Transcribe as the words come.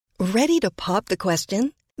Ready to pop the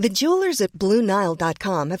question? The jewelers at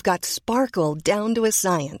BlueNile.com have got sparkle down to a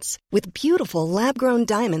science with beautiful lab-grown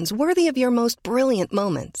diamonds worthy of your most brilliant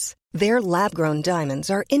moments. Their lab-grown diamonds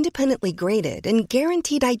are independently graded and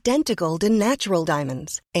guaranteed identical to natural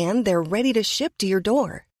diamonds, and they're ready to ship to your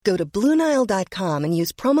door. Go to BlueNile.com and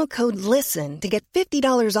use promo code LISTEN to get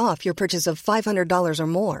 $50 off your purchase of $500 or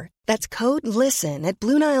more. That's code LISTEN at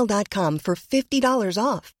BlueNile.com for $50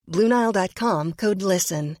 off. BlueNile.com, code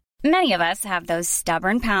LISTEN. Many of us have those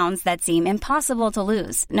stubborn pounds that seem impossible to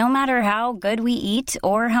lose, no matter how good we eat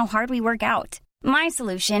or how hard we work out. My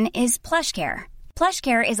solution is PlushCare.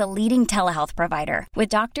 PlushCare is a leading telehealth provider with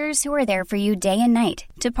doctors who are there for you day and night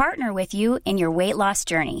to partner with you in your weight loss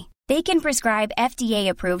journey. They can prescribe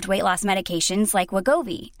FDA-approved weight loss medications like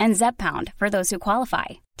Wegovy and Zepbound for those who qualify.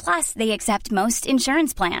 Plus, they accept most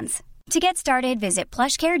insurance plans. To get started, visit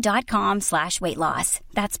plushcare.com/weightloss.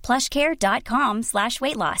 That's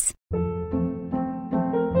plushcare.com/weightloss.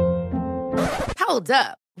 Hold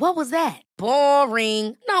up. What was that?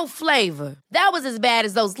 Boring. No flavor. That was as bad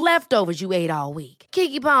as those leftovers you ate all week.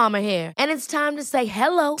 Keke Palmer here. And it's time to say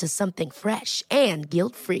hello to something fresh and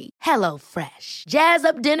guilt-free. Hello Fresh. Jazz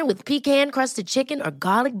up dinner with pecan-crusted chicken or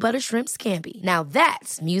garlic butter shrimp scampi. Now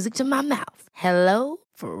that's music to my mouth. Hello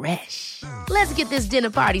Fresh. Let's get this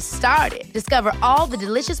dinner party started. Discover all the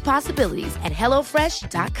delicious possibilities at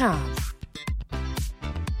HelloFresh.com.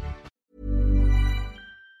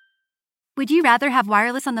 Would you rather have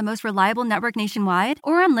wireless on the most reliable network nationwide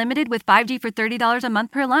or unlimited with 5G for $30 a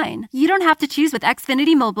month per line? You don't have to choose with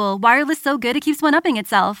Xfinity Mobile. Wireless so good it keeps one-upping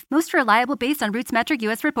itself. Most reliable based on RootMetric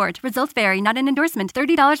US report. Results vary, not an endorsement.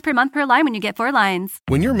 $30 per month per line when you get 4 lines.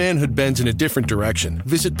 When your manhood bends in a different direction,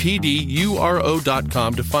 visit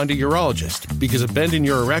PDURO.com to find a urologist, because a bend in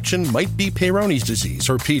your erection might be Peyronie's disease,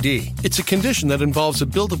 or PD. It's a condition that involves a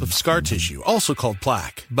buildup of scar tissue, also called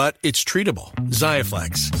plaque, but it's treatable.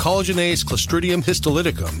 Xiaflex, collagenase Clostridium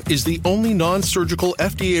histolyticum, is the only non-surgical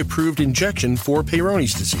FDA-approved injection for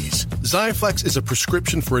Peyronie's disease. Xiaflex is a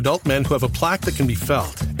prescription for adult men who have a plaque that can be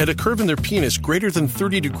felt and a curve in their penis greater than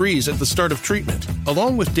 30 degrees at the start of treatment.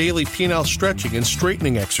 Along with daily penile stretching and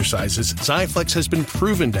straightening exercises, Xiaflex has been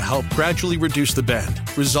proven to help gradually reduce the bend.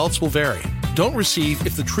 Results will vary. Don't receive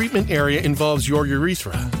if the treatment area involves your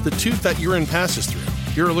urethra, the tooth that urine passes through,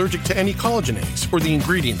 you're allergic to any collagenase, or the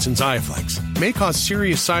ingredients in Xiaflex. May cause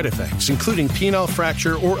serious side effects, including penile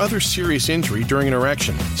fracture or other serious injury during an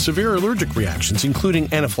erection, severe allergic reactions,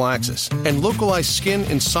 including anaphylaxis, and localized skin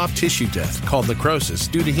and soft tissue death called necrosis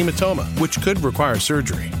due to hematoma, which could require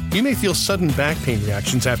surgery. You may feel sudden back pain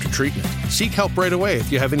reactions after treatment. Seek help right away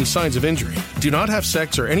if you have any signs of injury. Do not have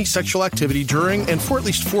sex or any sexual activity during and for at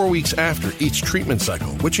least 4 weeks after each treatment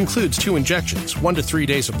cycle, which includes 2 injections, 1 to 3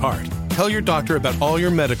 days apart. Tell your doctor about all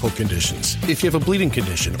your medical conditions. If you have a bleeding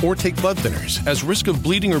condition or take blood thinners, as risk of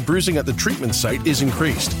bleeding or bruising at the treatment site is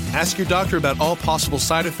increased. Ask your doctor about all possible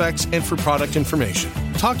side effects and for product information.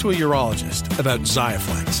 Talk to a urologist about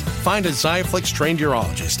Xiaflex. Find a Xiaflex-trained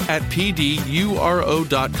urologist at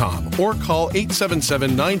pduro.com or call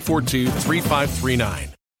 877-942-3539.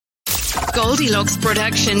 Goldilocks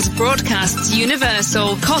Productions broadcasts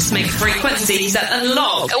universal cosmic frequencies that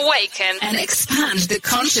unlock, awaken, and expand the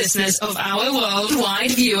consciousness of our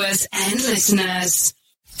worldwide viewers and listeners.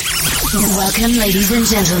 Welcome, ladies and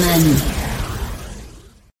gentlemen.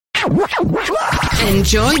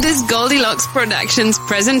 Enjoy this Goldilocks Productions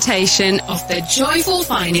presentation of the Joyful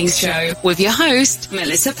Findings Show with your host,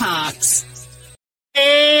 Melissa Parks.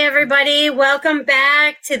 Hey everybody, welcome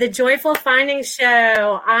back to the Joyful Findings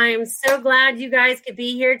Show. I'm so glad you guys could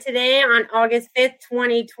be here today on August 5th,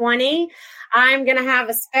 2020. I'm going to have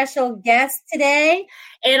a special guest today,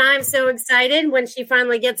 and I'm so excited when she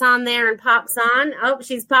finally gets on there and pops on. Oh,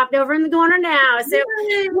 she's popped over in the corner now. So,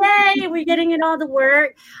 yay, we're getting it all to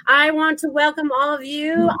work. I want to welcome all of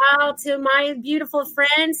you all to my beautiful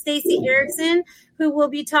friend, Stacey Erickson, who will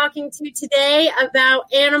be talking to today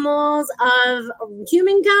about animals of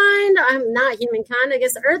humankind. Not humankind, I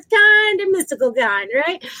guess earth kind and mystical kind,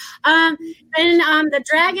 right? The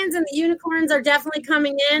dragons and the unicorns are definitely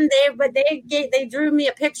coming in. They drew me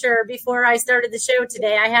a picture before I started the show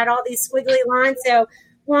today. I had all these squiggly lines. So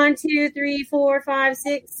 1, 2, 3, 4, 5,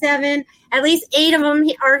 6, 7. At least 8 of them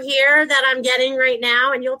are here that I'm getting right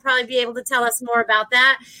now, and you'll probably be able to tell us more about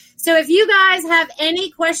that. So if you guys have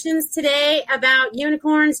any questions today about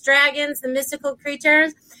unicorns, dragons, the mystical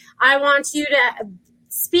creatures, I want you to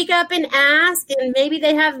speak up and ask, and maybe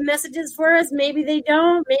they have messages for us. Maybe they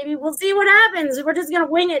don't. Maybe we'll see what happens. We're just going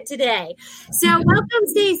to wing it today. So welcome,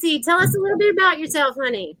 Stacey. Tell us a little bit about yourself,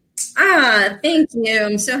 honey. Thank you.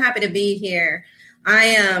 I'm so happy to be here.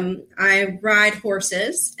 I ride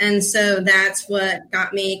horses, and so that's what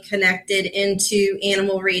got me connected into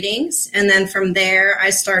animal readings. And then from there,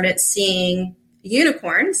 I started seeing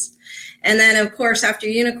unicorns. And then, of course, after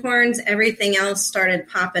unicorns, everything else started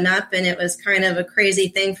popping up, and it was kind of a crazy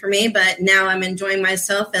thing for me. But now I'm enjoying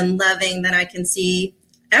myself and loving that I can see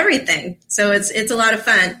everything. So it's a lot of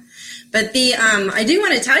fun. But I do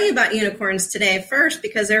want to tell you about unicorns today first,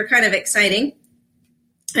 because they're kind of exciting.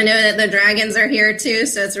 I know that the dragons are here too,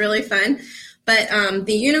 so it's really fun. But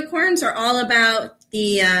the unicorns are all about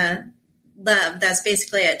the love. That's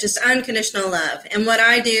basically it, just unconditional love. And what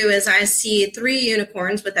I do is I see 3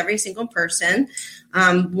 unicorns with every single person.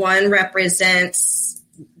 One represents,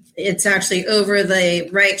 it's actually over the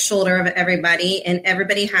right shoulder of everybody, and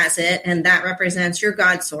everybody has it, and that represents your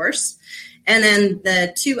God source. And then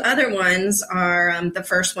the 2 other ones are the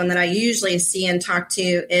first one that I usually see and talk to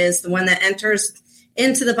is the one that enters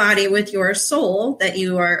into the body with your soul that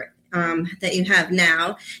you have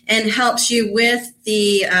now, and helps you with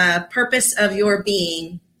the purpose of your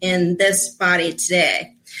being in this body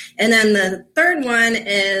today. And then the third one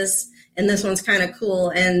is, and this one's kind of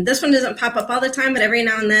cool, and this one doesn't pop up all the time, but every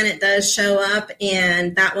now and then it does show up,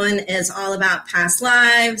 and that one is all about past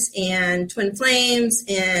lives and twin flames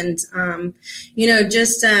and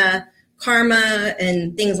just karma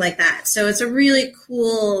and things like that. So it's a really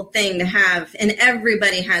cool thing to have. And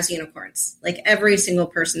everybody has unicorns. Like every single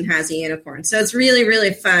person has a unicorn. So it's really,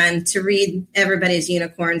 really fun to read everybody's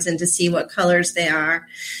unicorns and to see what colors they are.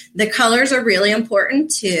 The colors are really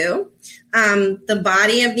important too. The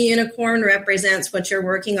body of the unicorn represents what you're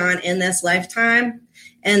working on in this lifetime.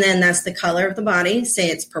 And then that's the color of the body. Say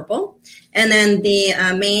it's purple. And then the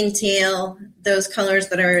mane, tail, those colors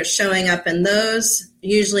that are showing up in those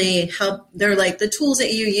usually help. They're like the tools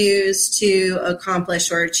that you use to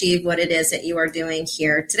accomplish or achieve what it is that you are doing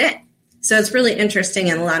here today. So it's really interesting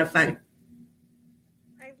and a lot of fun.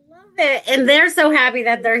 I love it. And they're so happy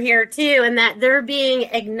that they're here too, and that they're being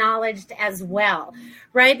acknowledged as well.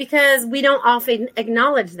 Right? Because we don't often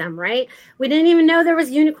acknowledge them, right? We didn't even know there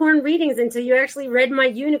was unicorn readings until you actually read my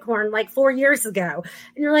unicorn like 4 years ago.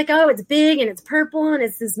 And you're like, oh, it's big and it's purple and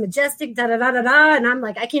it's this majestic da-da-da-da-da. And I'm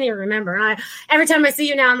like, I can't even remember. And every time I see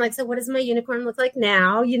you now, I'm like, so what does my unicorn look like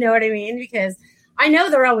now? You know what I mean? Because I know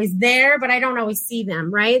they're always there, but I don't always see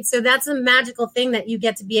them, right? So that's a magical thing that you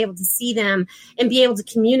get to be able to see them and be able to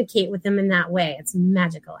communicate with them in that way. It's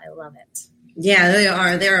magical. I love it. Yeah, they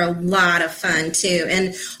are. They're a lot of fun too.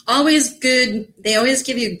 And always good. They always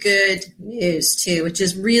give you good news too, which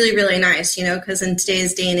is really, really nice, because in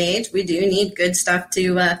today's day and age, we do need good stuff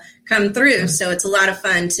to come through. So it's a lot of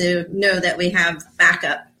fun to know that we have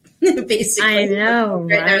backup, basically. I know,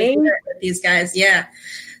 right? With these guys. Yeah.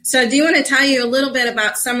 So I do want to tell you a little bit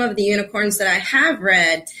about some of the unicorns that I have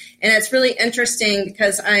read. And it's really interesting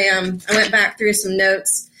because I went back through some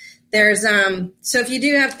notes. There's so if you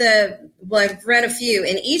do have I've read a few,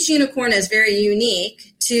 and each unicorn is very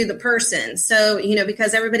unique to the person. So,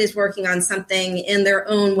 because everybody's working on something in their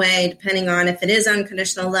own way, depending on if it is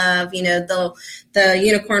unconditional love, the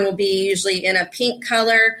unicorn will be usually in a pink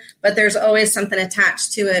color, but there's always something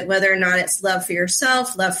attached to it, whether or not it's love for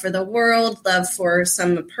yourself, love for the world, love for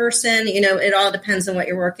some person, it all depends on what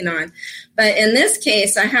you're working on. But in this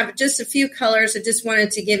case, I have just a few colors. I just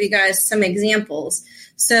wanted to give you guys some examples.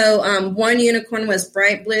 So one unicorn was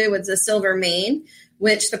bright blue with a silver mane,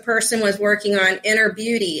 which the person was working on inner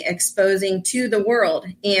beauty, exposing to the world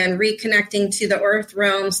and reconnecting to the earth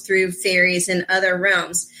realms through fairies and other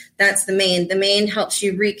realms. That's the mane. The mane helps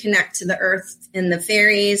you reconnect to the earth and the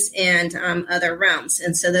fairies and other realms.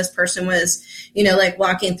 And so this person was, like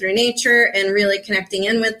walking through nature and really connecting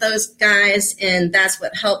in with those guys. And that's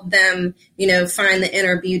what helped them, find the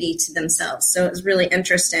inner beauty to themselves. So it was really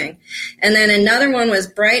interesting. And then another one was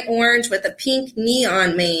bright orange with a pink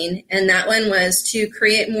neon mane. And that one was to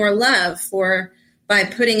create more love by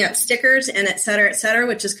putting up stickers and et cetera,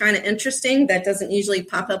 which is kind of interesting. That doesn't usually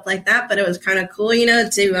pop up like that, but it was kind of cool,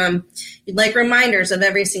 to like reminders of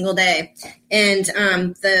every single day. And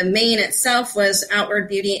the mane itself was outward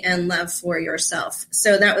beauty and love for yourself.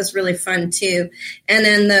 So that was really fun too. And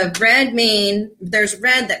then the red mane, there's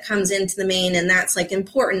red that comes into the mane, and that's like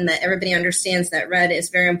important that everybody understands that red is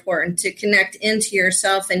very important to connect into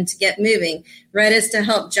yourself and to get moving. Red is to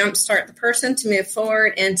help jumpstart the person to move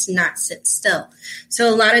forward and to not sit still.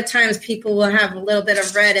 So a lot of times people will have a little bit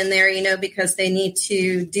of red in there, because they need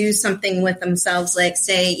to do something with themselves, like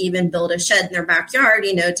say even build a shed in their backyard,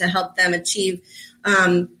 to help them achieve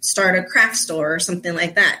start a craft store or something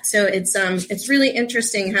like that. So it's really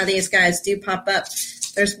interesting how these guys do pop up.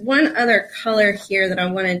 There's one other color here that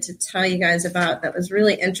I wanted to tell you guys about that was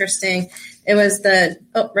really interesting. It was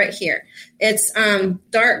right here. It's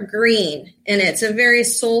dark green, and it's a very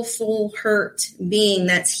soulful hurt being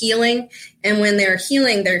that's healing. And when they're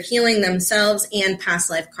healing themselves and past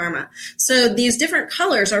life karma. So these different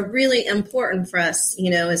colors are really important for us,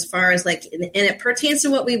 as far as and it pertains to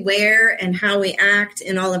what we wear and how we act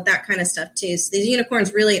and all of that kind of stuff too. So these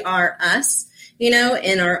unicorns really are us,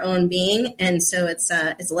 in our own being. And so it's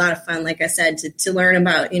a lot of fun, like I said, to learn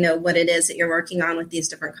about, what it is that you're working on with these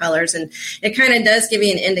different colors. And it kind of does give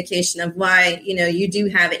you an indication of why, you do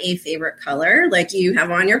have a favorite color, like you have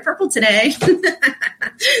on your purple today.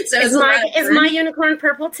 So is my unicorn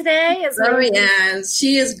purple today? Yeah,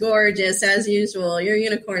 she is gorgeous as usual. Your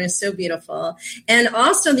unicorn is so beautiful. And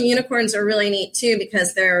also the unicorns are really neat too,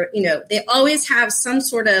 because they're, they always have some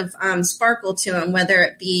sort of sparkle to them, whether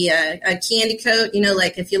it be a candy coat,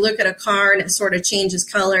 like if you look at a car and it sort of changes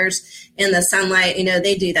colors in the sunlight,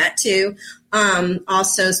 they do that too.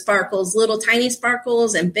 Also sparkles, little tiny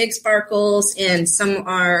sparkles and big sparkles, and some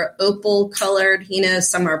are opal colored,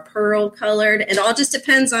 some are pearl colored. It all just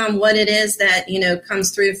depends on what it is that,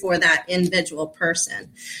 comes through for that individual person.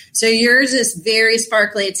 So yours is very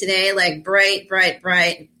sparkly today, like bright, bright,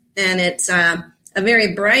 bright. And it's, a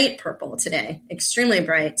very bright purple today, extremely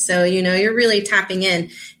bright. So, you're really tapping in.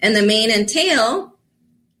 And the mane and tail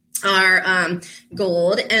are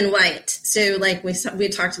gold and white. So like we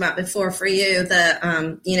talked about before, for you,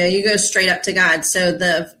 you go straight up to God.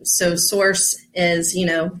 So source is,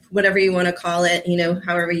 whatever you want to call it,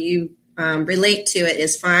 however you relate to it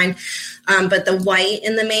is fine. But the white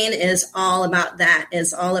in the mane is all about that,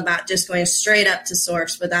 is all about just going straight up to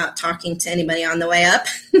source without talking to anybody on the way up.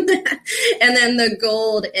 And then the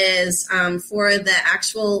gold is for the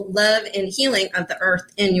actual love and healing of the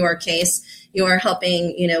earth. In your case, you're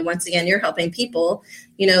helping, once again, you're helping people,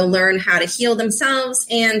 learn how to heal themselves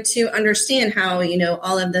and to understand how,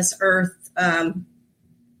 all of this earth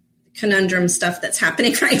conundrum stuff that's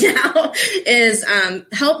happening right now is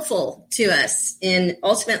helpful to us. And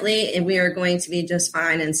ultimately, we are going to be just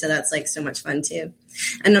fine. And so that's so much fun too.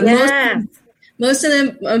 And most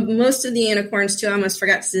of the unicorns too, I almost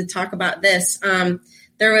forgot to talk about this.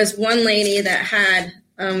 There was one lady that had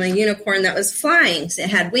a unicorn that was flying. So it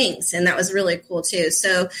had wings, and that was really cool too.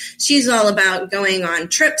 So she's all about going on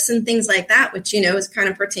trips and things like that, which, is kind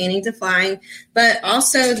of pertaining to flying, but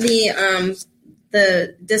also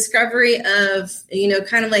the discovery of,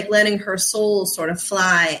 kind of like letting her soul sort of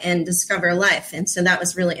fly and discover life. And so that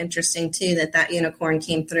was really interesting too, that unicorn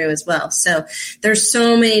came through as well. So there's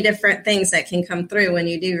so many different things that can come through when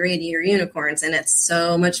you do read your unicorns, and it's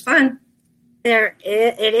so much fun.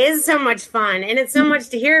 It is so much fun, and it's so much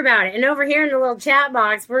to hear about it. And over here in the little chat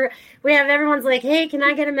box, we have everyone's like, hey, can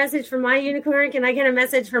I get a message from my unicorn? Can I get a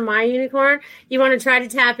message from my unicorn? You want to try to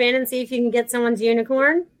tap in and see if you can get someone's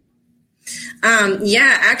unicorn?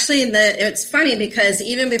 Actually, it's funny because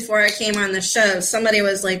even before I came on the show, somebody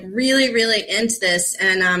was really, really into this.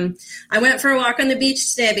 And I went for a walk on the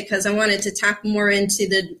beach today because I wanted to tap more into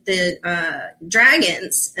the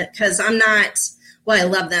dragons, because I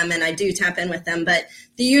love them and I do tap in with them, but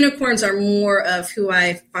the unicorns are more of who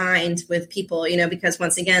I find with people, because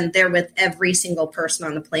once again, they're with every single person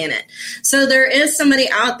on the planet. So there is somebody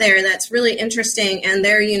out there that's really interesting, and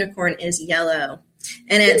their unicorn is yellow.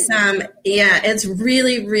 And it's, it's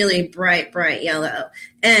really, really bright, bright yellow.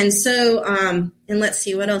 And so, and let's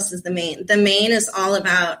see, what else is the mane? The mane is all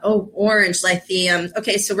about, orange, like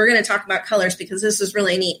okay, so we're going to talk about colors because this is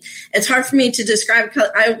really neat. It's hard for me to describe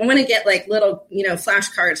color. I want to get little,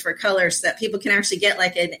 flashcards for colors so that people can actually get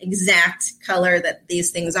an exact color that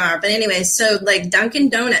these things are. But anyway, so Dunkin'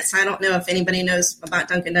 Donuts, I don't know if anybody knows about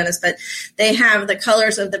Dunkin' Donuts, but they have the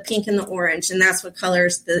colors of the pink and the orange, and that's what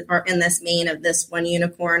colors that are in this mane of this one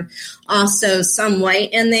unicorn. Also some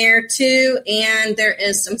white in there too, and there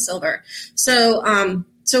is some silver. So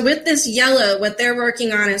with this yellow, what they're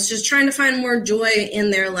working on is just trying to find more joy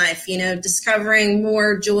in their life, discovering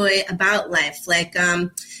more joy about life,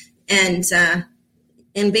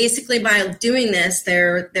 and basically by doing this,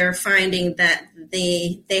 they're finding that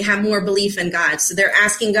they have more belief in God. So they're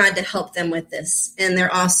asking God to help them with this. And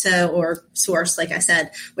they're also, or source, like I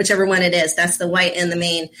said, whichever one it is, that's the white and the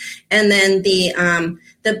mane. And then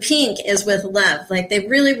the pink is with love. They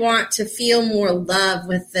really want to feel more love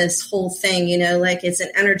with this whole thing, it's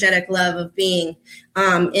an energetic love of being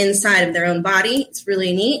inside of their own body. It's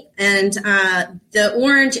really neat. And the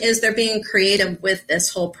orange is they're being creative with this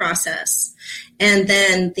whole process. And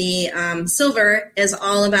then the silver is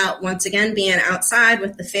all about, once again, being outside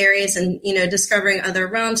with the fairies and, discovering other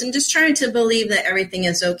realms and just trying to believe that everything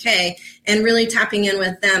is okay and really tapping in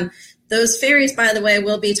with them. Those fairies, by the way,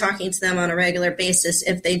 will be talking to them on a regular basis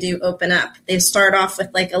if they do open up. They start off with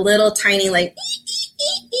like a little tiny, like,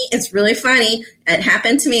 it's really funny. It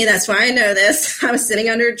happened to me. That's why I know this. I was sitting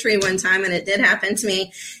under a tree one time and it did happen to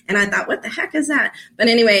me. And I thought, what the heck is that? But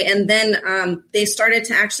anyway, and then they started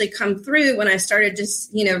to actually come through when I started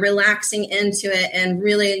just, relaxing into it and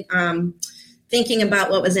really thinking about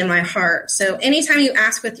what was in my heart. So anytime you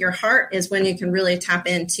ask with your heart is when you can really tap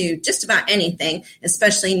into just about anything,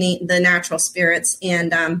 especially the natural spirits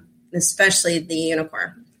and especially the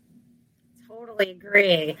unicorn.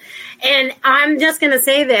 Agree. And I'm just going to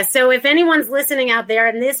say this. So if anyone's listening out there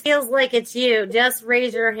and this feels like it's you, just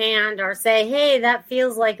raise your hand or say, hey, that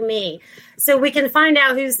feels like me. So we can find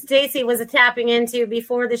out who Stacy was tapping into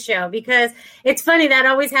before the show, because it's funny, that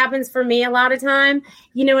always happens for me a lot of time.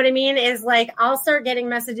 You know what I mean? Is like, I'll start getting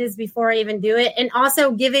messages before I even do it. And also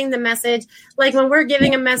giving the message, like when we're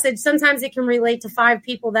giving a message, sometimes it can relate to 5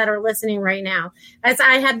 people that are listening right now. As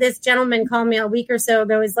I had this gentleman call me a week or so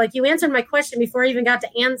ago, is like, you answered my question before I even got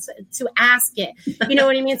to ask it. You know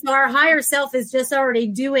what I mean? So our higher self is just already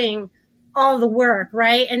doing all the work,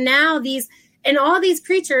 right? And now all these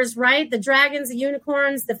creatures, right? The dragons, the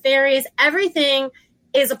unicorns, the fairies, everything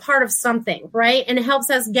is a part of something, right? And it helps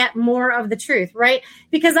us get more of the truth, right?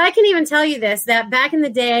 Because I can even tell you this, that back in the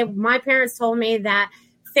day, my parents told me that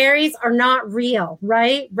fairies are not real,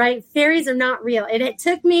 right? Fairies are not real. And it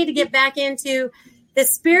took me to get back into the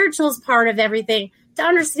spirituals part of everything to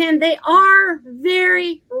understand they are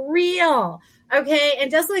very real. Okay. And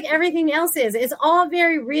just like everything else is, it's all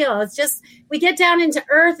very real. It's just, we get down into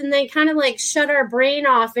earth and they kind of like shut our brain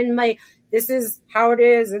off and like, this is how it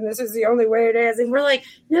is. And this is the only way it is. And we're like,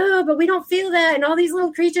 no, but we don't feel that. And all these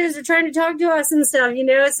little creatures are trying to talk to us and stuff,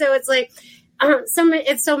 So it's like,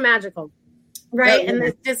 it's so magical. Right.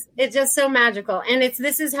 And it's just so magical. And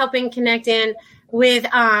this is helping connect in with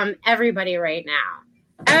everybody right now.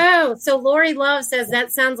 Oh, so Lori Love says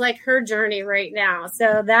that sounds like her journey right now.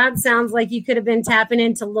 So that sounds like you could have been tapping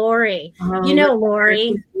into Lori. Oh,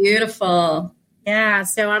 Lori. Beautiful. Yeah.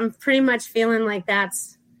 So I'm pretty much feeling like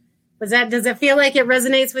does it feel like it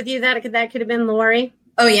resonates with you that could have been Lori?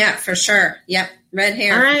 Oh, yeah, for sure. Yep. Red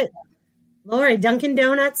hair. All right. Lori, Dunkin'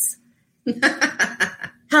 Donuts.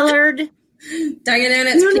 Colored. Dunkin'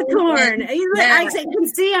 Donuts. Unicorn. I can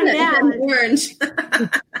see on that. Orange.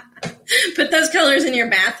 Put those colors in your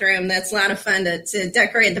bathroom. That's a lot of fun to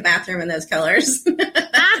decorate the bathroom in those colors.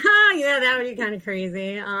 Yeah, that would be kind of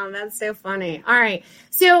crazy. That's so funny. All right.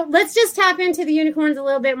 So let's just tap into the unicorns a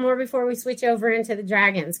little bit more before we switch over into the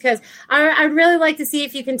dragons, because I'd really like to see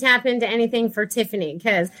if you can tap into anything for Tiffany,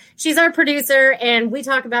 because she's our producer and we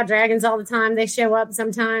talk about dragons all the time. They show up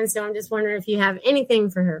sometimes. So I'm just wondering if you have anything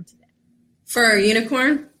for her today. For a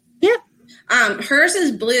unicorn? Yep. Hers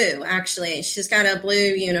is blue, actually. She's got a blue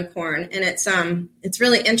unicorn, and it's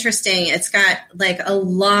really interesting. It's got like a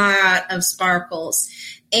lot of sparkles,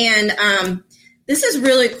 and this is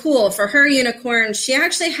really cool for her unicorn. She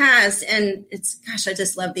actually has, and I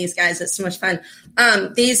just love these guys. It's so much fun.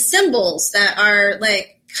 These symbols that are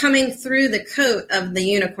like coming through the coat of the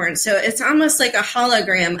unicorn. So it's almost like a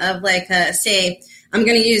hologram of like I'm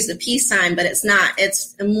going to use the peace sign, but it's not.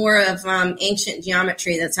 It's more of ancient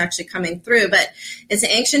geometry that's actually coming through. But it's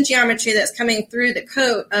an ancient geometry that's coming through the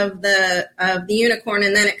coat of the unicorn,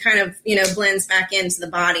 and then it kind of blends back into the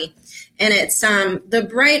body. And it's the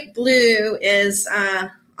bright blue is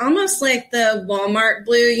almost like the Walmart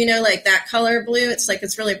blue, like that color blue.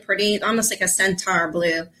 It's really pretty, almost like a centaur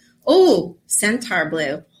blue. Oh, centaur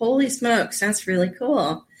blue! Holy smokes, that's really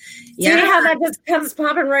cool. Yeah. See how that just comes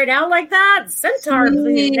popping right out like that? Centaur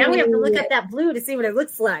blue. Now we have to look at that blue to see what it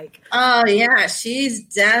looks like. Oh, yeah. She's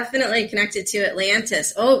definitely connected to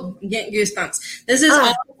Atlantis. Oh, I'm getting goosebumps. This is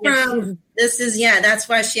all from, that's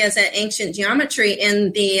why she has that ancient geometry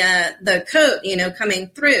in the coat, coming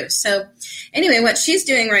through. So anyway, what she's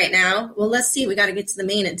doing right now, well, let's see. We got to get to the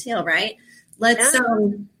mane and tail, right?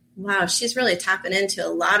 Wow, she's really tapping into a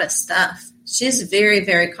lot of stuff. She's very,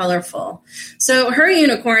 very colorful. So her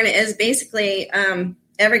unicorn is basically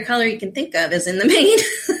every color you can think of is in the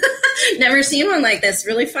mane. Never seen one like this.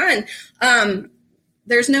 Really fun.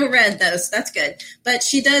 There's no red, though, so that's good. But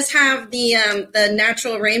she does have the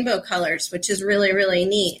natural rainbow colors, which is really, really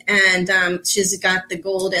neat. And she's got the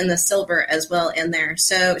gold and the silver as well in there.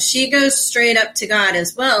 So she goes straight up to God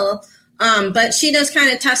as well. But she does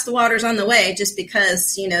kind of test the waters on the way, just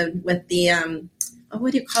because, with the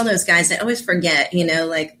what do you call those guys? I always forget,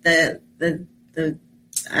 like the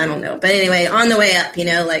I don't know. But anyway, on the way up,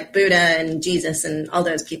 like Buddha and Jesus and all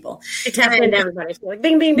those people. It taps into everybody. She's like,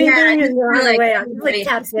 bing, bing, bing, bing, and you're on the way up. Like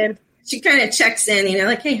taps in. She kind of checks in,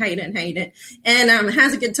 like, hey, how you doing? And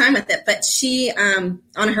has a good time with it. But she, on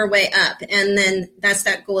her way up, and then that's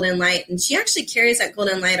that golden light. And she actually carries that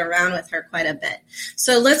golden light around with her quite a bit.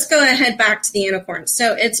 So let's go ahead back to the unicorn.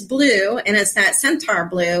 So it's blue, and it's that centaur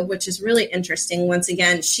blue, which is really interesting. Once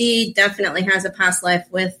again, she definitely has a past life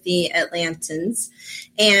with the Atlantans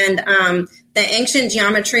and the ancient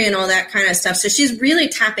geometry and all that kind of stuff. So she's really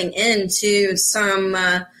tapping into some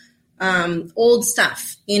old stuff.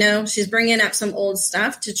 She's bringing up some old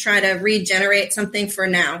stuff to try to regenerate something for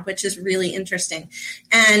now, which is really interesting.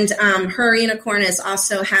 And her unicorn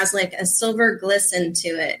also has like a silver glisten to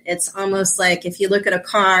it. It's almost like if you look at a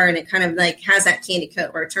car and it kind of like has that candy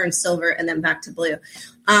coat where it turns silver and then back to blue.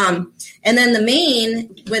 And then the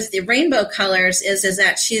main with the rainbow colors is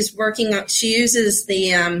that she uses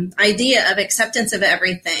the idea of acceptance of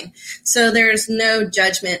everything. So there's no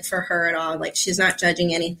judgment for her at all. Like she's not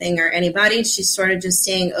judging anything or anybody. She's sort of just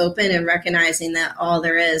staying open and recognizing that all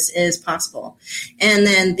there is possible. And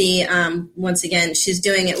then once again, she's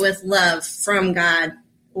doing it with love from God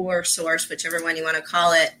or source, whichever one you want to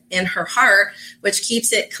call it, in her heart, which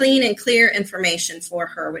keeps it clean and clear information for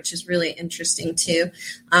her, which is really interesting too.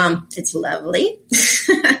 It's lovely.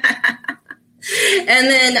 And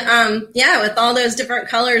then, with all those different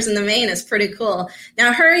colors in the mane, it's pretty cool.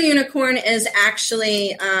 Now, her unicorn is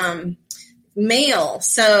actually male.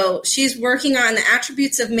 So she's working on the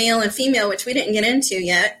attributes of male and female, which we didn't get into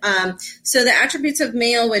yet. So the attributes of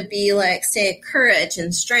male would be like, say, courage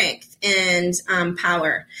and strength and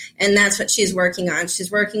power. And that's what she's working on.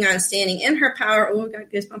 She's working on standing in her power. Oh,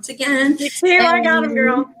 got goosebumps again. Me too. I got them,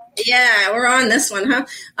 girl. Yeah, we're on this one, huh?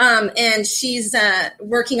 And she's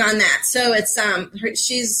working on that. So it's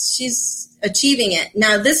she's achieving it.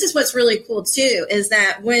 Now, this is what's really cool too, is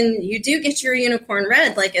that when you do get your unicorn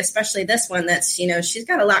read, like especially this one, that's she's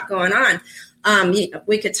got a lot going on.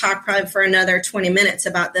 We could talk probably for another 20 minutes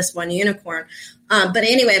about this one unicorn. But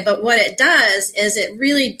what it does is it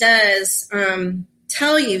really does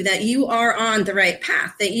tell you that you are on the right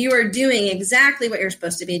path, that you are doing exactly what you're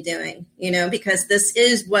supposed to be doing, because this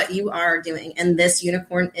is what you are doing. And this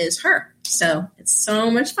unicorn is her. So it's so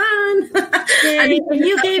much fun.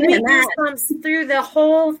 You gave me goosebumps through the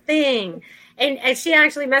whole thing. And she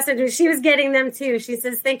actually messaged me. She was getting them too. She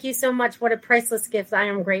says, thank you so much. What a priceless gift. I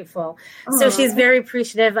am grateful. Aww. So she's very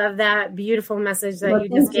appreciative of that beautiful message that you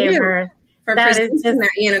just gave her. For presenting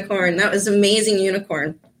that unicorn. That was amazing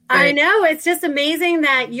unicorn. Right. I know. It's just amazing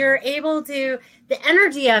that you're able to, the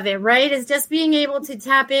energy of it, right, is just being able to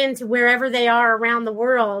tap into wherever they are around the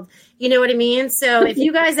world. You know what I mean? So if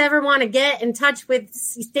you guys ever want to get in touch with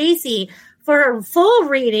Stacy for her full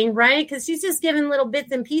reading, right, because she's just giving little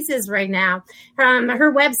bits and pieces right now.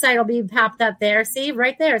 Her website will be popped up there. See,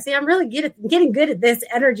 right there. See, I'm really getting good at this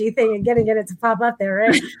energy thing and getting it to pop up there,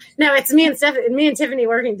 right? No, it's me and Tiffany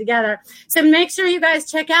working together. So make sure you guys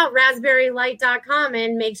check out raspberrylight.com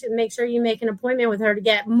and make sure you make an appointment with her to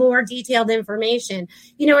get more detailed information.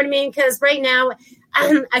 You know what I mean? Because right now,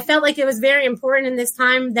 I felt like it was very important in this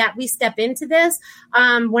time that we step into this.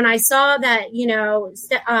 When I saw that,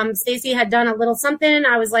 Stacy had done a little something,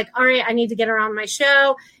 I was like, all right, I need to get her on my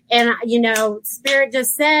show. And, Spirit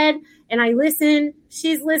just said, and I listened,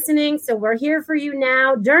 she's listening. So we're here for you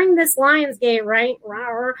now during this Lionsgate, right?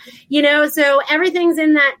 So everything's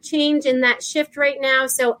in that change, in that shift right now.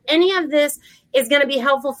 So any of this is going to be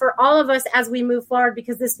helpful for all of us as we move forward,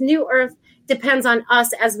 because this new earth depends on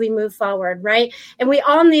us as we move forward, right? And we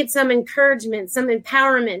all need some encouragement, some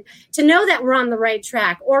empowerment to know that we're on the right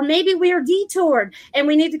track. Or maybe we are detoured and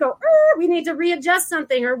we need to go, we need to readjust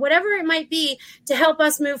something or whatever it might be to help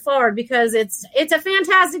us move forward, because it's a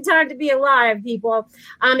fantastic time to be alive, people.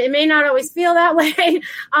 It may not always feel that way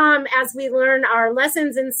as we learn our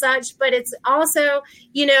lessons and such, but it's also,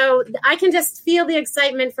 I can just feel the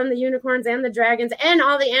excitement from the unicorns and the dragons and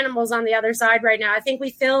all the animals on the other side right now. I think we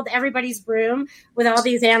filled everybody's room with all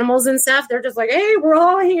these animals and stuff. They're just like, hey, we're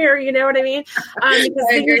all here. You know what I mean?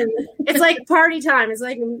 It's like party time. It's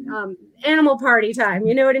like animal party time.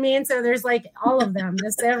 You know what I mean? So there's like all of them,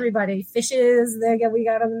 just everybody, fishes, we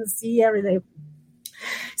got them in the sea, everything.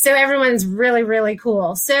 So everyone's really, really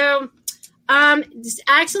cool. So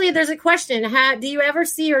actually, there's a question. Do you ever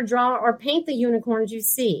see or draw or paint the unicorns you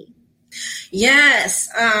see? Yes,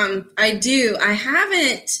 I do. I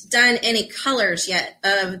haven't done any colors yet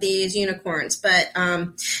of these unicorns, but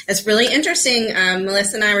it's really interesting.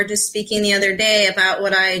 Melissa and I were just speaking the other day about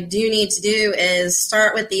what I do need to do is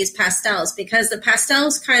start with these pastels, because the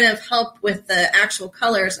pastels kind of help with the actual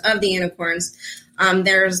colors of the unicorns.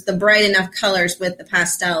 There's the bright enough colors with the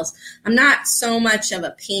pastels. I'm not so much of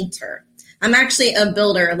a painter. I'm actually a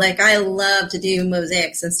builder. Like, I love to do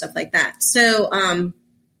mosaics and stuff like that. So,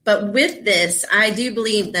 but with this, I do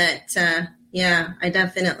believe that, I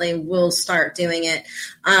definitely will start doing it.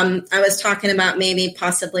 I was talking about maybe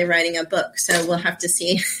possibly writing a book. So we'll have to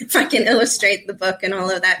see if I can illustrate the book and all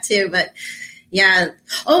of that too. But yeah.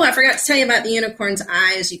 Oh, I forgot to tell you about the unicorn's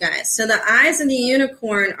eyes, you guys. So the eyes of the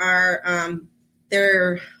unicorn are,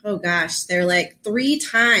 they're like 3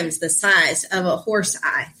 times the size of a horse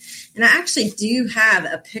eye. And I actually do have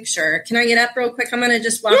a picture. Can I get up real quick? I'm going to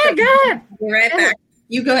just walk up. Go ahead. Be right back.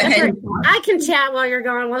 You go ahead. I can chat while you're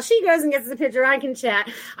going. While she goes and gets the picture, I can chat.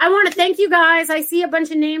 I want to thank you guys. I see a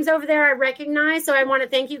bunch of names over there I recognize. So I want to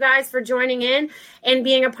thank you guys for joining in and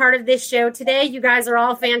being a part of this show today. You guys are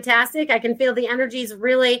all fantastic. I can feel the energies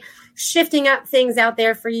really shifting up things out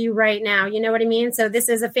there for you right now. You know what I mean? So this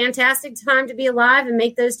is a fantastic time to be alive and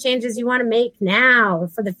make those changes you want to make now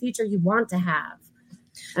for the future you want to have.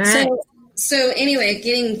 All right. So anyway,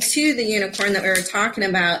 getting to the unicorn that we were talking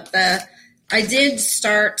about, I did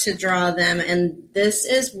start to draw them, and this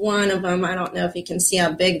is one of them. I don't know if you can see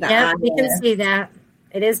how big that is. Yeah, we can see that.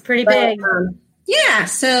 It is pretty big. Yeah,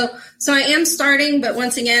 so I am starting, but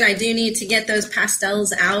once again, I do need to get those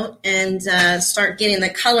pastels out and start getting the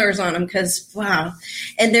colors on them because, wow.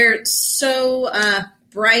 And they're so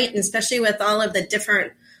bright, and especially with all of the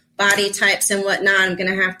different body types and whatnot, I'm going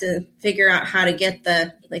to have to figure out how to get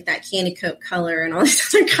that candy coat color and all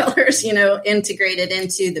these other colors, integrated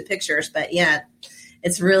into the pictures. But yeah,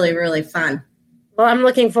 it's really, really fun. Well, I'm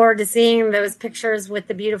looking forward to seeing those pictures with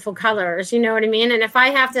the beautiful colors. You know what I mean? And if I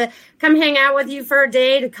have to come hang out with you for a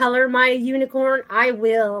day to color my unicorn, I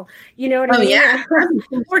will. You know what I mean? Yeah.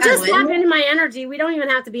 Or just tap into my energy. We don't even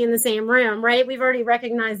have to be in the same room, right? We've already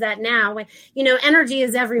recognized that now. Energy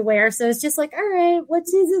is everywhere. So it's just like, all right, what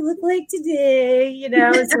does it look like today?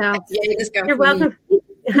 So you're welcome.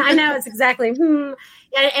 I know, it's exactly.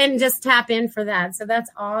 And just tap in for that. So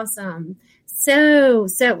that's awesome. So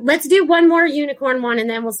let's do one more unicorn one, and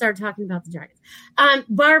then we'll start talking about the dragons.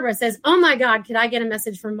 Barbara says, oh, my God, could I get a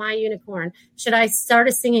message from my unicorn? Should I start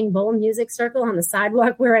a singing bowl music circle on the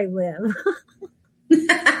sidewalk where I live?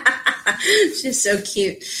 She's so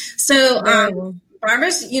cute. So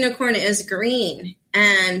Barbara's unicorn is green,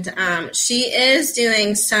 and she is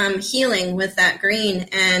doing some healing with that green.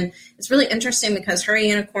 And it's really interesting because her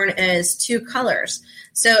unicorn is 2 colors.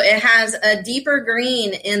 So it has a deeper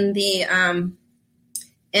green in the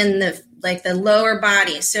lower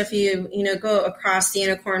body. So if you go across the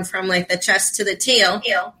unicorn from like the chest to the tail,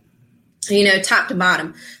 top to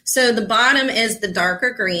bottom. So the bottom is the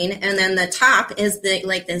darker green, and then the top is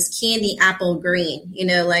this candy apple green.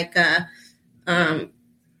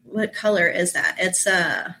 What color is that? It's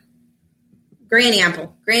granny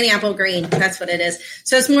apple green. That's what it is.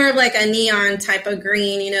 So it's more of like a neon type of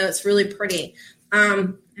green. It's really pretty.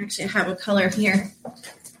 Actually, I have a color here.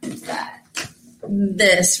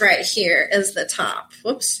 This right here is the top.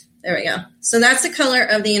 Whoops. There we go. So that's the color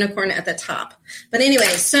of the unicorn at the top. But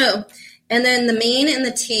anyway, and then the mane and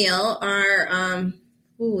the tail are,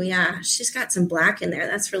 she's got some black in there.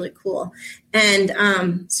 That's really cool. And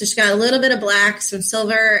so she's got a little bit of black, some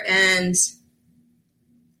silver, and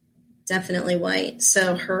definitely white.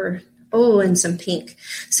 So and some pink.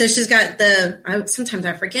 So she's got sometimes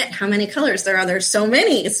I forget how many colors there are. There's so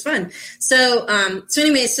many. It's fun. So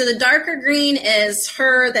anyway, so the darker green is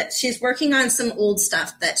her, that she's working on some old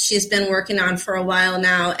stuff that she's been working on for a while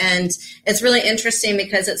now. And it's really interesting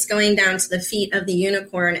because it's going down to the feet of the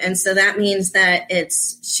unicorn. And so that means that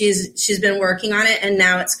she's been working on it, and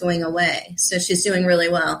now it's going away. So she's doing really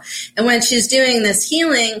well. And when she's doing this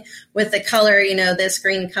healing with the color, this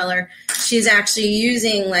green color, she's actually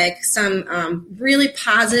using like some really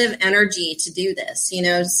positive energy to do this,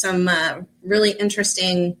 some really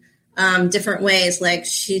interesting different ways. Like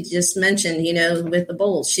she just mentioned, with the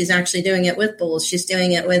bowls, she's actually doing it with bowls. She's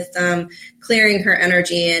doing it with clearing her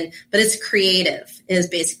energy, but it's creative is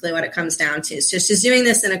basically what it comes down to. So she's doing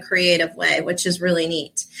this in a creative way, which is really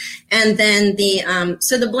neat. And then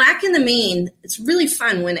so the black and the mane, it's really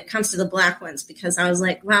fun when it comes to the black ones, because I was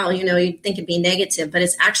like, wow, you'd think it'd be negative, but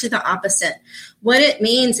it's actually the opposite. What it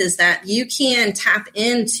means is that you can tap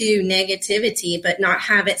into negativity, but not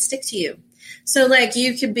have it stick to you. So like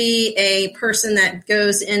you could be a person that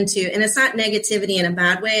goes into, and it's not negativity in a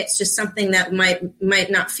bad way, it's just something that might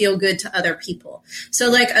not feel good to other people. So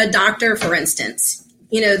like a doctor, for instance,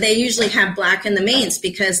 they usually have black in the manes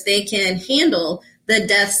because they can handle the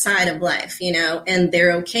death side of life, and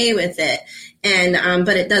they're okay with it. And,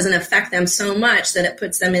 but it doesn't affect them so much that it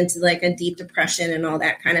puts them into like a deep depression and all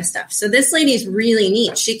that kind of stuff. So this lady's really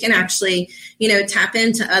neat. She can actually, tap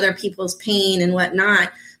into other people's pain and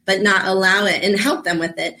whatnot, but not allow it and help them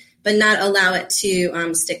with it, but not allow it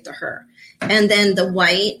to stick to her. And then the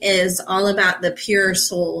white is all about the pure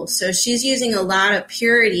soul. So she's using a lot of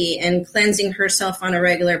purity and cleansing herself on a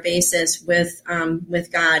regular basis with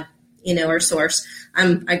God, or source.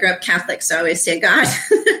 I grew up Catholic, so I always say God.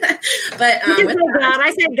 But you can say God.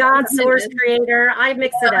 I said God, source, creator. I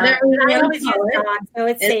mix it up. I always use God, so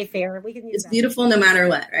it's safe here. We can use it's beautiful no matter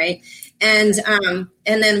what, right? And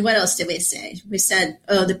then what else did we say? We said,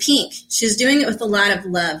 the pink. She's doing it with a lot of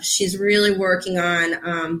love. She's really working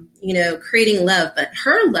on, creating love. But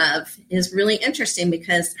her love is really interesting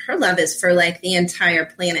because her love is for like the entire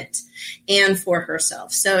planet and for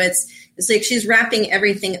herself. So it's like she's wrapping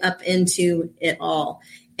everything up into it all.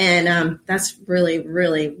 And that's really,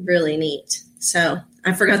 really, really neat. So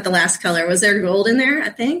I forgot the last color. Was there gold in there? I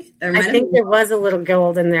think there was a little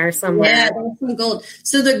gold in there somewhere. Yeah, there's some gold.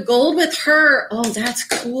 So the gold with her, that's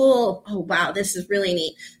cool. Oh, wow, this is really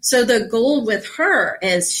neat. So the gold with her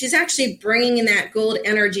is she's actually bringing that gold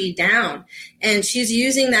energy down, and she's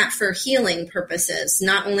using that for healing purposes,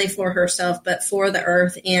 not only for herself, but for the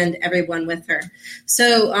earth and everyone with her.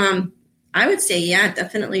 So I would say, yeah,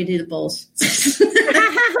 definitely do the bowls.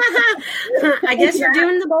 I guess you're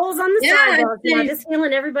doing the bowls on the sidewalk. You're just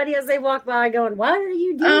healing everybody as they walk by going, what are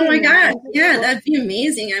you doing? Oh, my God. Yeah, that'd be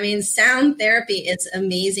amazing. I mean, sound therapy, it's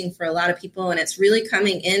amazing for a lot of people, and it's really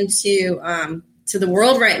coming into to the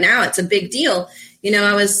world right now. It's a big deal.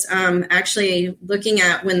 I was actually looking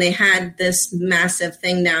at when they had this massive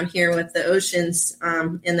thing down here with the oceans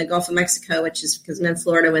in the Gulf of Mexico, which is because I'm in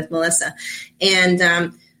Florida with Melissa.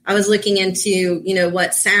 And I was looking into,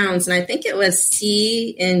 what sounds, and I think it was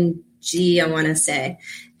C and G, I want to say.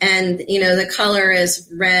 And, the color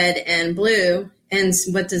is red and blue. And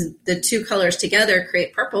what does the two colors together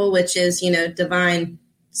create purple, which is, divine.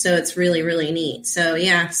 So it's really, really neat. So,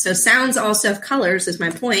 yeah. So sounds also have colors is my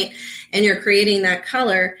point. And you're creating that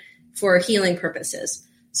color for healing purposes.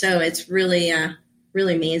 So it's really,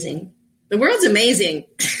 really amazing. The world's amazing.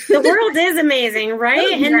 The world is amazing,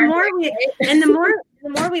 right? And the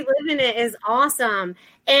more we live in it is awesome.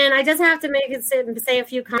 And I just have to say a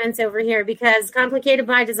few comments over here because Complicated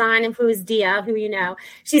by Design, and who is Dia, who you know,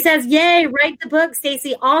 she says, yay, write the book,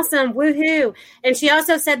 Stacey. Awesome. Woohoo. And she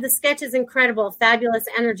also said the sketch is incredible. Fabulous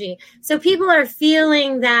energy. So people are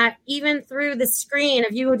feeling that even through the screen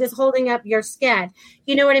of you just holding up your sketch.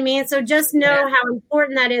 You know what I mean? So just know how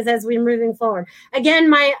important that is as we're moving forward. Again,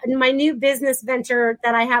 my new business venture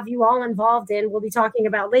that I have you all involved in, we'll be talking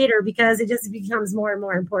about later because it just becomes more and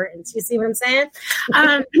more important. You see what I'm saying?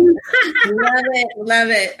 Love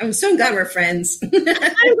it. I'm so glad we're friends. I'm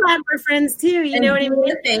glad we're friends too. You know what I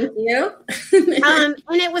mean? Thank you. And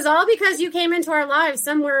it was all because you came into our lives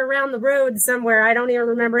somewhere around the road somewhere. I don't even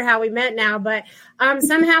remember how we met now, but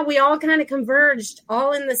somehow we all kind of converged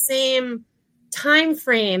all in the same time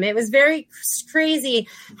frame. It was very crazy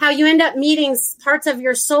how you end up meeting parts of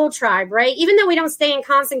your soul tribe, right? Even though we don't stay in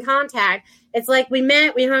constant contact, it's like we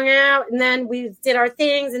met, we hung out, and then we did our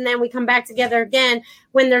things, and then we come back together again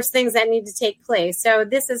when there's things that need to take place. So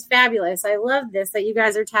this is fabulous. I love this, that you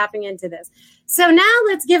guys are tapping into this. So now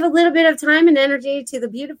let's give a little bit of time and energy to the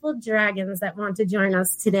beautiful dragons that want to join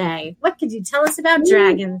us today. What could you tell us about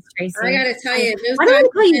dragons, Tracy? I got to tell you. Why don't I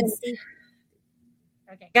call you Steve?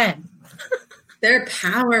 Okay, go ahead. They're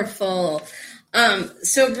powerful.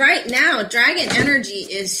 So right now, dragon energy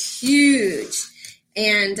is huge.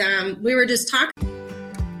 And we were just talking.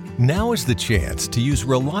 Now is the chance to use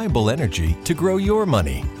reliable energy to grow your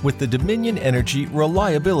money with the Dominion Energy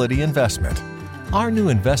Reliability Investment. Our new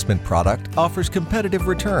investment product offers competitive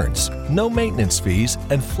returns, no maintenance fees,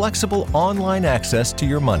 and flexible online access to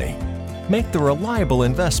your money. Make the reliable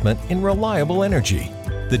investment in reliable energy.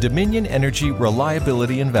 The Dominion Energy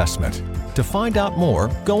Reliability Investment. To find out more,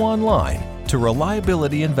 go online to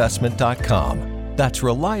reliabilityinvestment.com. That's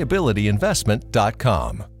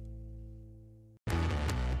reliabilityinvestment.com.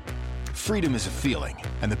 Freedom is a feeling,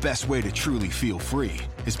 and the best way to truly feel free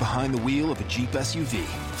is behind the wheel of a Jeep SUV.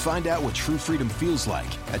 Find out what true freedom feels like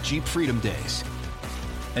at Jeep Freedom Days.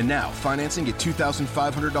 And now, financing at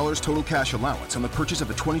 $2,500 total cash allowance on the purchase of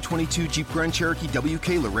a 2022 Jeep Grand Cherokee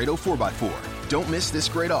WK Laredo 4x4. Don't miss this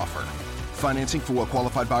great offer. Financing for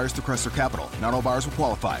well-qualified buyers through Chrysler Capital. Not all buyers will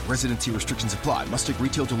qualify. Residency restrictions apply. Must take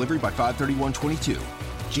retail delivery by 5/31/22.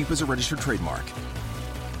 Jeep is a registered trademark.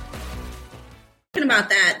 Talking about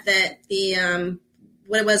that the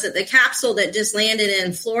what was it? The capsule that just landed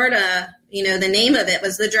in Florida, you know, the name of it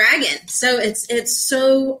was the Dragon. So it's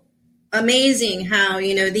so amazing how,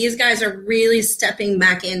 you know, these guys are really stepping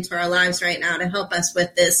back into our lives right now to help us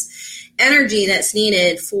with this energy that's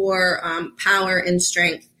needed for power and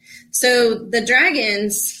strength. So the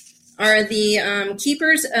dragons are the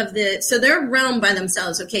keepers of so they're a realm by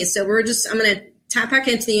themselves. Okay, so I'm going to tap back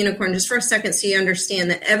into the unicorn just for a second so you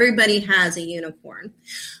understand that everybody has a unicorn,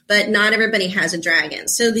 but not everybody has a dragon.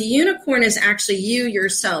 So the unicorn is actually you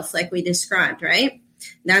yourself, like we described, right?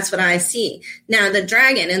 That's what I see. Now the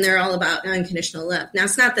dragon, and they're all about unconditional love. Now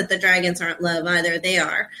it's not that the dragons aren't love either, they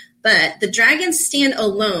are. But the dragons stand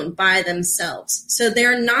alone by themselves. So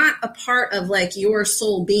they're not a part of like your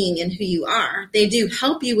soul being and who you are. They do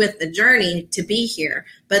help you with the journey to be here,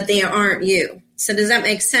 but they aren't you. So does that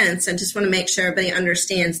make sense? I just want to make sure everybody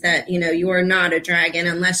understands that, you know, you are not a dragon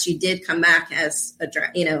unless you did come back as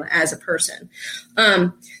as a person.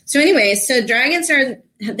 So anyway, so dragons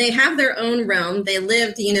they have their own realm. They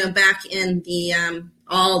lived, you know, back in the,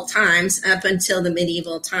 all times up until the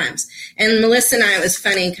medieval times. And Melissa and I, it was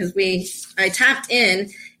funny because I tapped in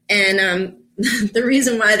and the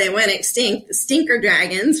reason why they went extinct, the stinker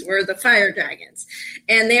dragons were the fire dragons.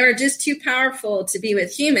 And they were just too powerful to be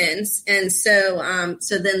with humans. And so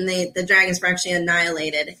then the dragons were actually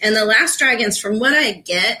annihilated. And the last dragons, from what I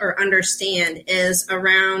get or understand, is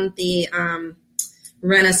around the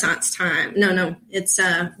Renaissance time. No, it's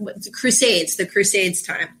the Crusades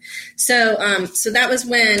time. So that was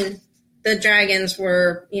when the dragons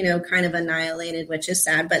were, you know, kind of annihilated, which is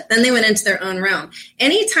sad, but then they went into their own realm.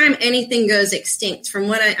 Anytime anything goes extinct, from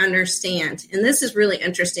what I understand, and this is really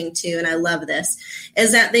interesting too, and I love this,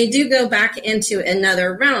 is that they do go back into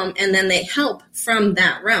another realm and then they help from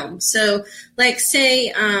that realm. So like say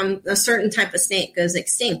a certain type of snake goes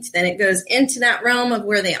extinct, then it goes into that realm of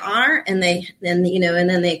where they are and then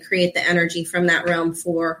they create the energy from that realm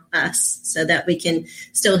for us so that we can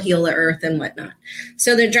still heal the earth and whatnot.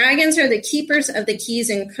 So the dragons are the keepers of the keys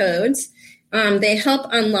and codes. They help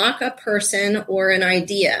unlock a person or an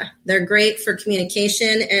idea. They're great for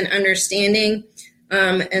communication and understanding.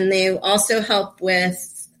 And they also help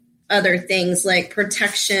with other things like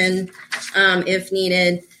protection, if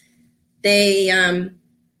needed.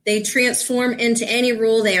 They transform into any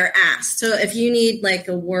role they are asked. So if you need like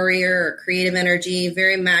a warrior or creative energy,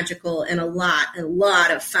 very magical and a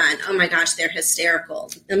lot of fun. Oh my gosh, they're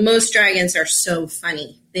hysterical. And most dragons are so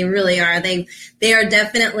funny. They really are. They are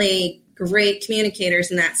definitely great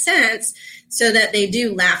communicators in that sense, so that they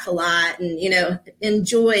do laugh a lot and, you know,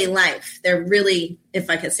 enjoy life. They're really, if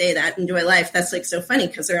I could say that, enjoy life. That's like so funny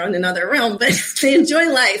because they're on another realm, but they enjoy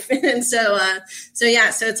life. And so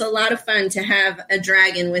it's a lot of fun to have a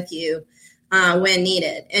dragon with you when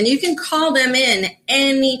needed. And you can call them in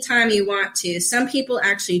anytime you want to. Some people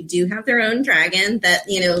actually do have their own dragon that,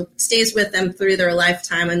 you know, stays with them through their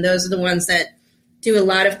lifetime. And those are the ones that do a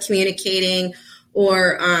lot of communicating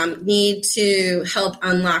or need to help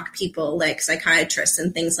unlock people, like psychiatrists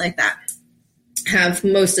and things like that.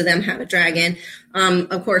 Most of them have a dragon.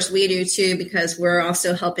 Of course, we do too, because we're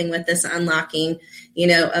also helping with this unlocking, you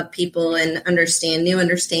know, of people and new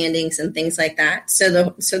understandings and things like that. So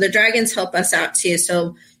the dragons help us out too.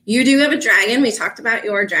 So you do have a dragon. We talked about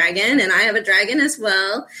your dragon, and I have a dragon as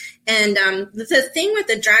well. And the thing with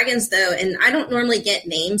the dragons, though, and I don't normally get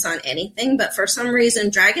names on anything, but for some reason,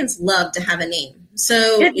 dragons love to have a name.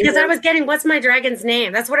 So because I was getting, what's my dragon's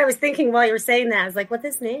name? That's what I was thinking while you were saying that. I was like, what's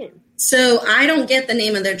his name? So I don't get the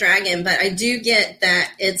name of their dragon, but I do get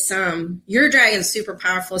that it's your dragon's super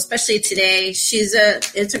powerful, especially today.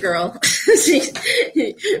 It's a girl. She's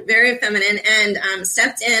very feminine and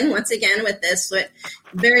stepped in once again with this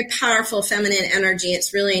very powerful feminine energy.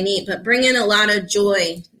 It's really neat, but bringing a lot of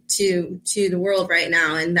joy to the world right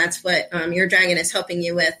now. And that's what your dragon is helping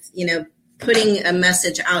you with, you know, putting a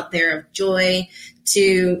message out there of joy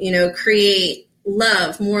to, you know, create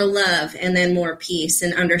more love, and then more peace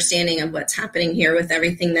and understanding of what's happening here with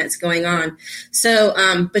everything that's going on. So,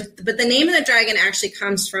 but the name of the dragon actually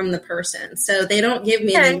comes from the person. So they don't give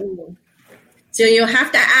me the name. So you'll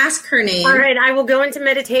have to ask her name. All right. I will go into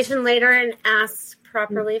meditation later and ask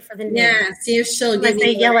properly for the name. Yeah. See if she'll give me.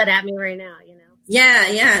 They yell it at me right now, you know.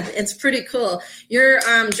 Yeah, it's pretty cool. Your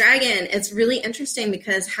dragon, it's really interesting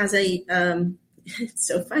because it has a it's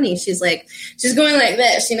so funny. She's going like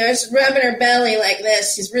this, you know, she's rubbing her belly like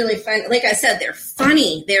this. She's really fun. Like I said, they're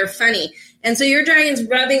funny. And so your dragon's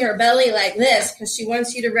rubbing her belly like this because she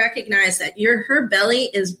wants you to recognize that her belly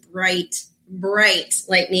is bright, bright,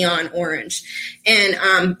 like neon orange.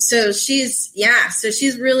 And so she's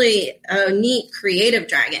really a neat creative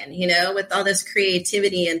dragon, you know, with all this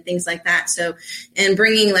creativity and things like that. So, and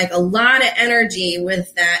bringing like a lot of energy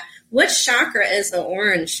with that. What chakra is the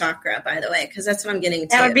orange chakra, by the way? Because that's what I'm getting to.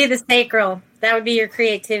 That would be the sacral. That would be your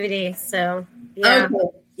creativity. So, yeah. Okay.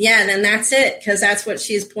 Yeah, then that's it, because that's what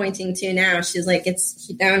she's pointing to now. She's like, it's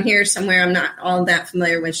down here somewhere. I'm not all that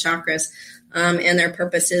familiar with chakras and their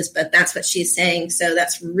purposes, but that's what she's saying. So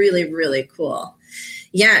that's really, really cool.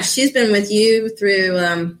 Yeah, she's been with you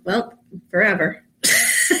through, forever.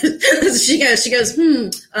 She goes,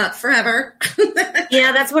 forever.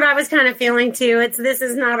 Yeah, that's what I was kind of feeling too. This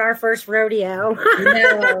is not our first rodeo.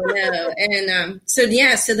 No. And so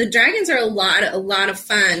the dragons are a lot of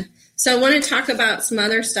fun. So I want to talk about some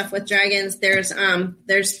other stuff with dragons.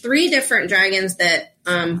 There's 3 different dragons that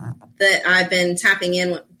I've been tapping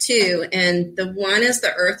in to, and the one is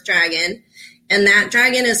the Earth Dragon, and that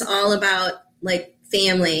dragon is all about like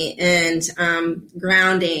family and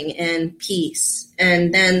grounding and peace.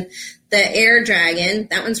 And then the Air Dragon,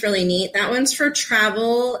 that one's really neat. That one's for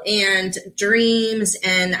travel and dreams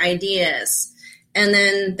and ideas. And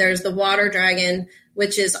then there's the Water Dragon,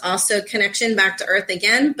 which is also connection back to Earth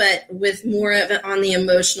again, but with more of it on the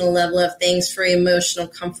emotional level of things for emotional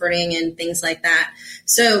comforting and things like that.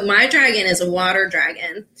 So my dragon is a water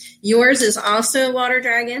dragon. Yours is also a water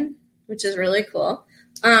dragon, which is really cool.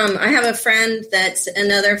 I have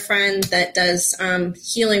another friend that does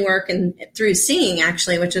healing work and through singing,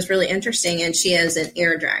 actually, which is really interesting. And she has an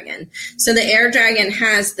air dragon. So the air dragon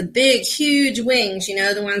has the big, huge wings, you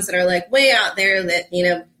know, the ones that are like way out there that, you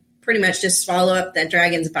know, pretty much just swallow up the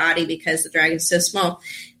dragon's body because the dragon's so small.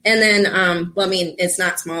 And then, it's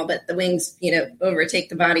not small, but the wings, you know, overtake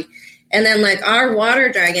the body. And then like our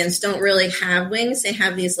water dragons don't really have wings. They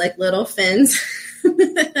have these like little fins,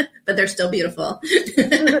 but they're still beautiful.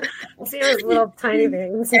 I see those little tiny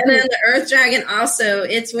things. And then the Earth Dragon also,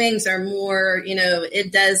 its wings are more, you know,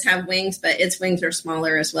 it does have wings, but its wings are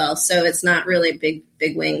smaller as well. So it's not really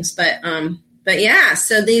big wings, but yeah,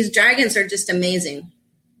 so these dragons are just amazing.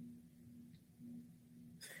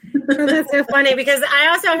 That's so funny because I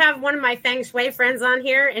also have one of my Feng Shui friends on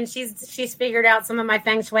here, and she's figured out some of my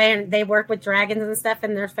Feng Shui, and they work with dragons and stuff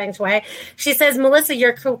in their Feng Shui. She says, Melissa,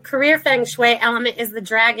 your career Feng Shui element is the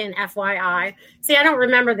dragon, FYI. See, I don't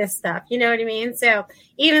remember this stuff. You know what I mean? So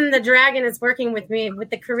even the dragon is working with me with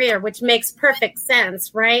the career, which makes perfect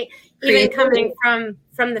sense, right? Even coming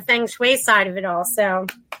from the Feng Shui side of it all. So,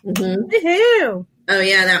 woohoo! Oh,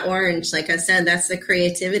 yeah, that orange, like I said, that's the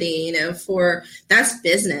creativity, you know, that's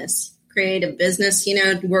business, creative business, you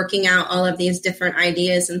know, working out all of these different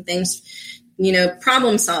ideas and things, you know,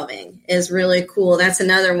 problem solving is really cool. That's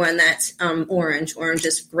another one that's orange. Orange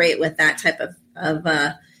is great with that type of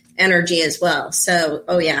energy as well. So,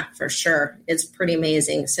 oh, yeah, for sure. It's pretty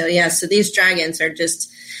amazing. So, yeah, so these dragons are just,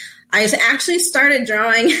 I actually started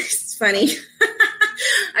drawing. It's funny.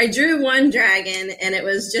 I drew one dragon, and it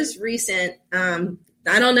was just recent.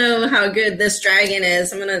 I don't know how good this dragon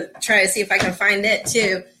is. I'm going to try to see if I can find it,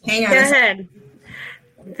 too. Hang on. Go ahead.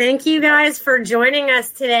 Thank you guys for joining us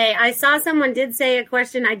today. I saw someone did say a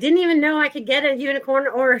question. I didn't even know I could get a unicorn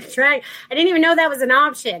or a dragon. I didn't even know that was an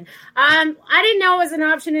option. I didn't know it was an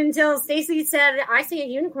option until Stacy said, I see a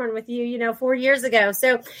unicorn with you, you know, 4 years ago.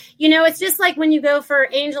 So, you know, it's just like when you go for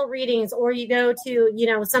angel readings or you go to, you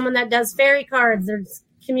know, someone that does fairy cards, there's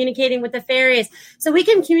communicating with the fairies. So we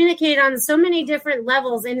can communicate on so many different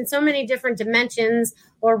levels and in so many different dimensions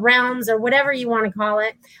or realms or whatever you want to call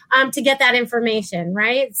it, to get that information,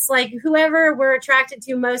 right? It's like whoever we're attracted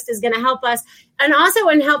to most is going to help us. And also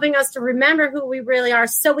in helping us to remember who we really are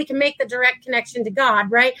so we can make the direct connection to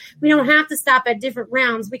God, right? We don't have to stop at different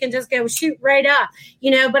realms. We can just go shoot right up,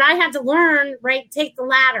 you know, but I had to learn, right? Take the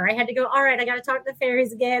ladder. I had to go, all right, I got to talk to the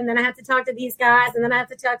fairies again. Then I have to talk to these guys. And then I have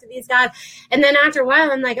to talk to these guys. And then after a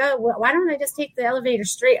while, I'm like, oh, well, why don't I just take the elevator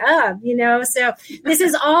straight up, you know? So this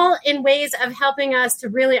is all in ways of helping us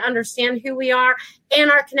to really understand who we are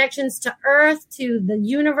and our connections to Earth, to the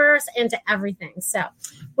universe, and to everything. So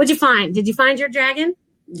what'd you find? Did you find your dragon?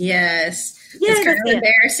 Yes. Yeah, it's kind of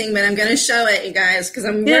embarrassing, but I'm going to show it, you guys, because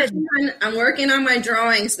I'm working on my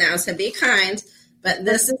drawings now, so be kind. But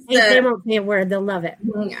this is they won't say a word. They'll love it.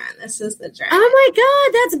 Hang on. This is the dragon. Oh, my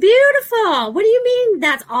God. That's beautiful. What do you mean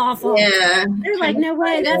that's awful? Yeah. They're like, no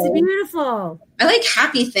way. That's beautiful. I like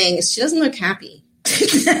happy things. She doesn't look happy.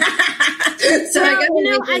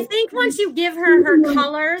 I think once you give her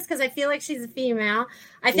colors, because I feel like she's a female,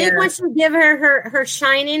 I think once you give her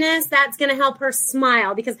shininess, that's going to help her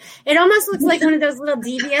smile, because it almost looks like one of those little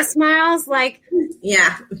devious smiles. Like,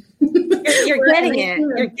 yeah, You're getting it.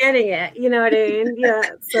 You're getting it. You know what I mean? Yeah.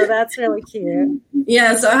 So that's really cute.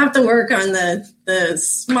 Yeah. So I have to work on the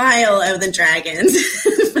smile of the dragons.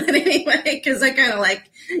 But anyway, because I kind of like,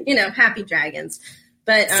 happy dragons.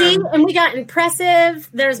 But see, and we got impressive.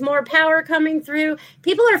 There's more power coming through.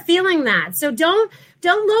 People are feeling that. So don't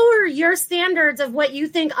lower your standards of what you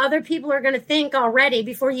think other people are going to think already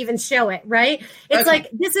before you even show it, right? It's like,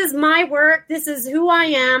 this is my work. This is who I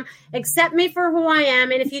am. Accept me for who I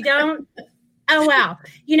am. And if you don't, oh, wow.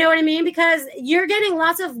 You know what I mean? Because you're getting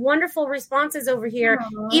lots of wonderful responses over here,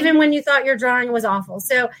 even when you thought your drawing was awful.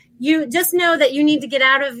 So you just know that you need to get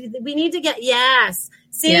we need to get, yes.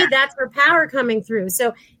 See, that's her power coming through.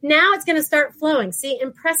 So now it's going to start flowing. See,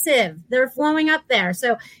 impressive. They're flowing up there.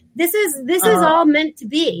 So this is all meant to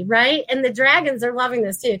be, right? And the dragons are loving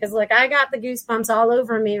this too. Because look, I got the goosebumps all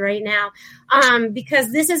over me right now.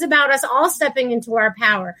 Because this is about us all stepping into our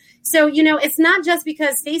power. So, it's not just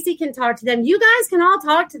because Stacey can talk to them. You guys can all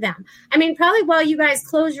talk to them. I mean, probably while you guys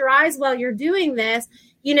close your eyes while you're doing this,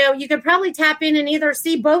 you could probably tap in and either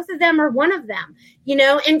see both of them or one of them,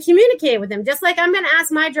 and communicate with them. Just like I'm going to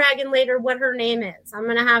ask my dragon later what her name is. I'm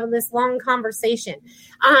going to have this long conversation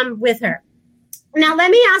with her. Now,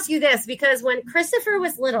 let me ask you this, because when Christopher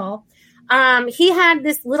was little, he had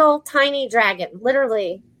this little tiny dragon,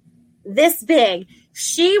 literally this big.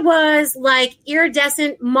 She was like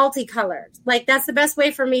iridescent, multicolored. Like, that's the best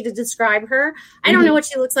way for me to describe her. I don't know what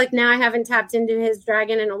she looks like now. I haven't tapped into his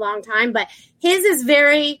dragon in a long time, but his is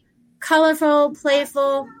very colorful,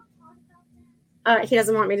 playful. He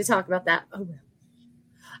doesn't want me to talk about that. Oh,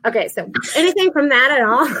 okay. So anything from that at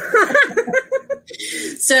all?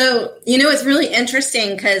 So, it's really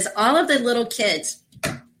interesting because all of the little kids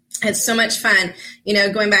had so much fun,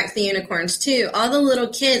 going back to the unicorns too. All the little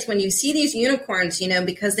kids, when you see these unicorns,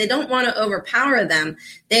 because they don't want to overpower them,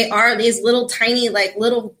 they are these little tiny,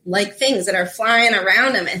 little things that are flying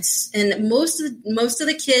around them. And most of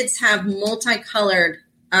the kids have multicolored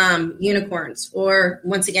unicorns, or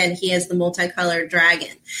once again, he is the multicolored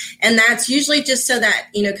dragon. And that's usually just so that,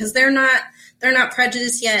 because they're not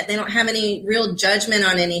prejudiced yet. They don't have any real judgment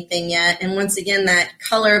on anything yet. And once again, that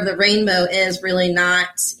color of the rainbow is really not,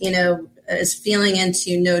 is feeling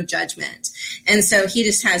into no judgment. And so he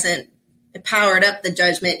just hasn't powered up the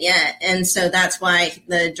judgment yet. And so that's why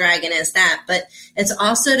the dragon is that. But it's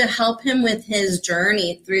also to help him with his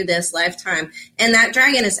journey through this lifetime. And that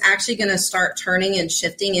dragon is actually going to start turning and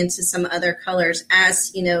shifting into some other colors as,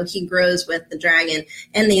 he grows with the dragon.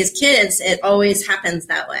 And these kids, it always happens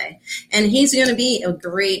that way. And he's going to be a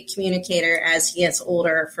great communicator as he gets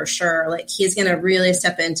older, for sure. Like, he's going to really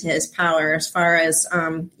step into his power as far as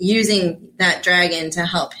using that dragon to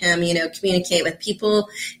help him, communicate with people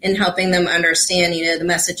and helping them understand, the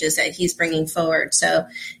messages that he's bringing forward. So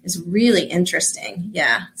it's really interesting.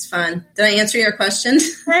 Yeah, it's fun. Did I answer your question?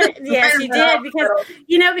 Yes, you did.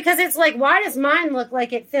 Because it's like, why does mine look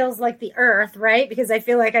like it feels like the earth, right? Because I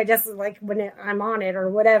feel like I just when I'm on it or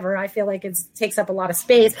whatever, I feel like it takes up a lot of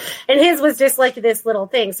space. And his was just like this little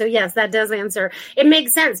thing. So yes, that does answer. It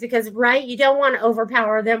makes sense because, right, you don't want to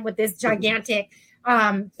overpower them with this gigantic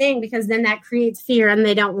thing, because then that creates fear, and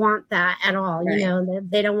they don't want that at all. Right.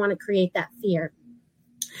 They don't want to create that fear.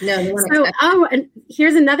 No. And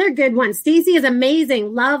here's another good one. Stacey is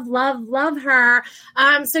amazing. Love her.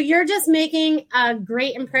 So you're just making a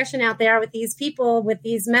great impression out there with these people, with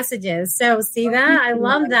these messages. So see that? I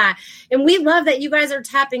love that. And we love that you guys are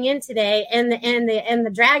tapping in today, and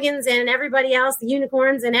the dragons and everybody else, the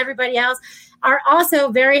unicorns and everybody else are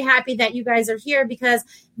also very happy that you guys are here, because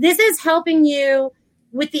this is helping you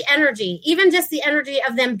with the energy, even just the energy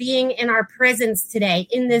of them being in our presence today,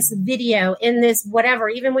 in this video, in this whatever,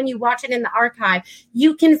 even when you watch it in the archive,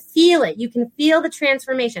 you can feel it. You can feel the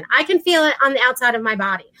transformation. I can feel it on the outside of my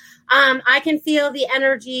body. I can feel the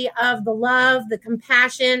energy of the love, the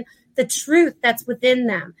compassion, the truth that's within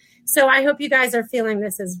them. So I hope you guys are feeling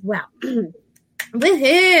this as well.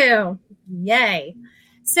 Woohoo! Yay.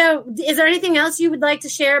 So is there anything else you would like to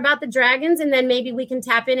share about the dragons? And then maybe we can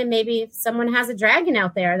tap in, and maybe someone has a dragon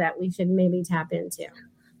out there that we should maybe tap into.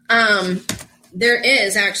 There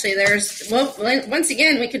is actually, once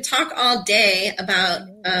again, we could talk all day about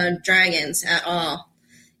dragons at all.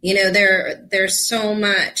 There's so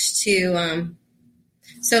much to,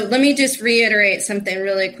 so let me just reiterate something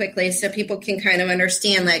really quickly so people can kind of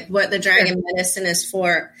understand what the dragon medicine is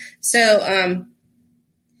for. So,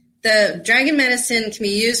 the dragon medicine can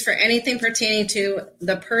be used for anything pertaining to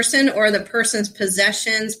the person or the person's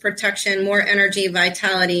possessions, protection, more energy,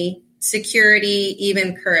 vitality, security,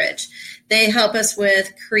 even courage. They help us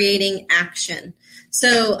with creating action.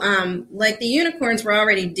 So, like the unicorns were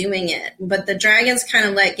already doing it, but the dragons kind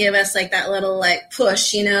of like give us like that little like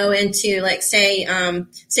push, you know, into like, say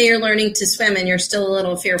you're learning to swim and you're still a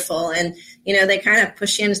little fearful, and, you know, they kind of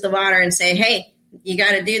push you into the water and say, hey, you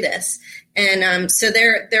got to do this. And so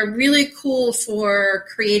they're really cool for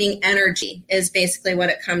creating energy is basically what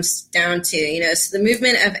it comes down to, you know, so the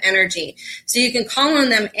movement of energy. So you can call on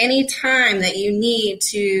them anytime that you need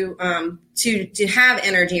to have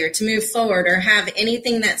energy or to move forward or have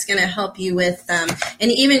anything that's going to help you with, and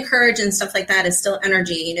even courage and stuff like that is still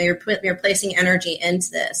energy. You know, you're placing energy into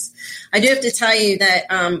this. I do have to tell you that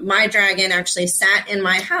my dragon actually sat in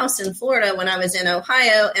my house in Florida when I was in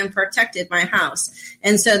Ohio and protected my house.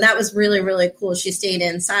 And so that was really, really cool. She stayed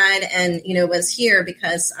inside and, you know, was here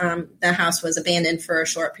because the house was abandoned for a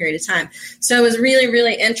short period of time. So it was really,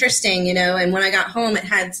 really interesting, you know, and when I got home, it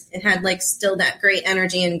had like still that great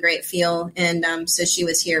energy and great feel. And so she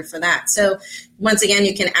was here for that. So once again,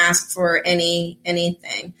 you can ask for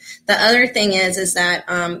anything. The other thing is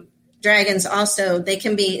that dragons also, they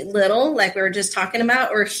can be little, like we were just talking about,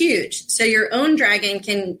 or huge. So your own dragon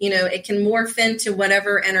can, you know, it can morph into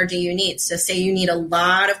whatever energy you need. So say you need a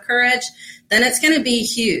lot of courage, then it's going to be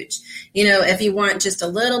huge. You know, if you want just a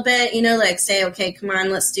little bit, you know, like say, okay, come on,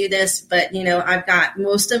 let's do this. But, you know, I've got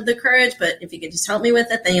most of the courage, but if you could just help me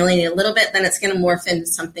with it, then you only need a little bit, then it's going to morph into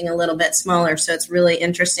something a little bit smaller. So it's really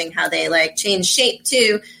interesting how they like change shape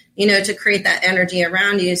too, you know, to create that energy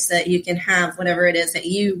around you so that you can have whatever it is that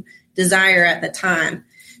you desire at the time.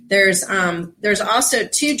 There's also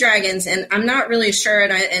two dragons, and I'm not really sure,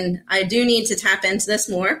 and I do need to tap into this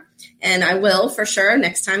more, and I will for sure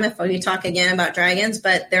next time if we talk again about dragons.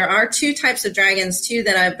 But there are two types of dragons too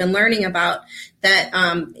that I've been learning about that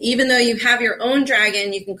even though you have your own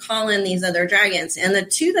dragon, you can call in these other dragons. And the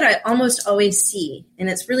two that I almost always see, and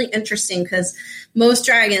it's really interesting because most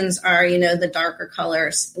dragons are, you know, the darker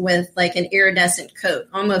colors with like an iridescent coat,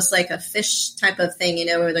 almost like a fish type of thing, you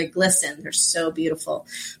know, where they glisten. They're so beautiful.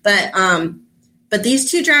 But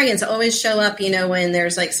these two dragons always show up, you know, when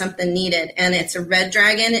there's like something needed, and it's a red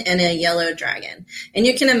dragon and a yellow dragon. And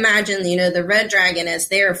you can imagine, you know, the red dragon is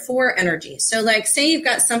there for energy. So like say you've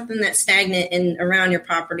got something that's stagnant in around your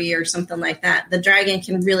property or something like that, the dragon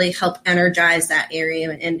can really help energize that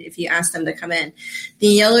area. And if you ask them to come in, the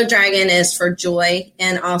yellow dragon is for joy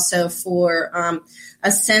and also for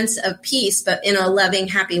a sense of peace, but in a loving,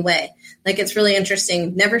 happy way. Like, it's really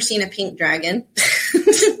interesting. Never seen a pink dragon.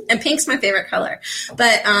 And pink's my favorite color.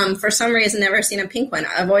 But for some reason, never seen a pink one.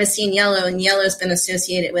 I've always seen yellow, and yellow's been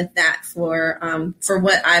associated with that for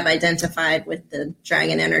what I've identified with the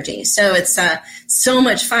dragon energy. So it's so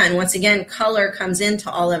much fun. Once again, color comes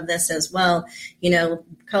into all of this as well. You know,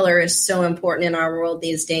 color is so important in our world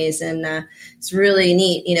these days, and it's really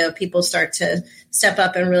neat. You know, people start to step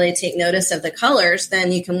up and really take notice of the colors,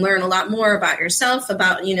 then you can learn a lot more about yourself,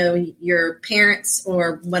 about, you know, your parents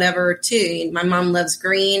or whatever too. My mom loves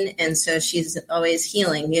green, and so she's always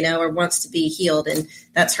healing, you know, or wants to be healed, and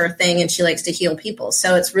that's her thing, and she likes to heal people.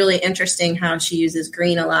 So it's really interesting how she uses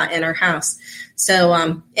green a lot in her house.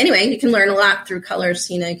 So anyway, you can learn a lot through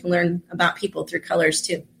colors. You know, you can learn about people through colors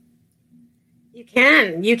too. You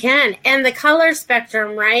can. And the color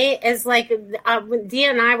spectrum, right, is like, Dia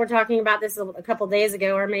and I were talking about this a couple days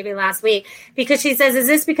ago or maybe last week, because she says, is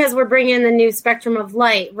this because we're bringing in the new spectrum of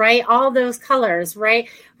light, right? All those colors, right?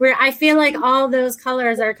 Where I feel like all those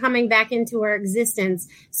colors are coming back into our existence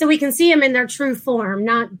so we can see them in their true form,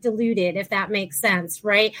 not diluted, if that makes sense,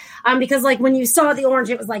 right? Because like when you saw the orange,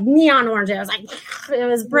 it was like neon orange. It was like, it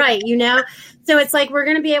was bright, you know? So it's like we're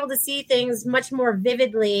going to be able to see things much more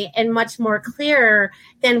vividly and much more clearer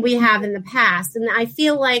than we have in the past. And I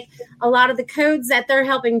feel like a lot of the codes that they're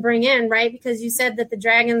helping bring in, right? Because you said that the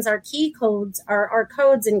dragons are key codes, are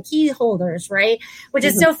codes and key holders, right? Which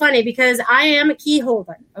is so funny because I am a key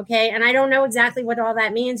holder, okay? And I don't know exactly what all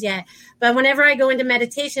that means yet. But whenever I go into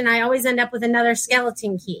meditation, I always end up with another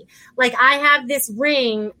skeleton key. Like I have this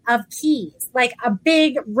ring of keys, like a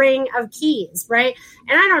big ring of keys, right?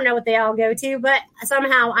 And I don't know what they all go to, but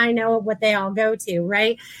somehow I know what they all go to,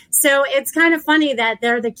 right? So it's kind of funny that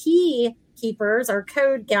they're the key keepers or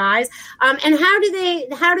code guys. And how do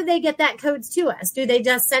they get that codes to us? Do they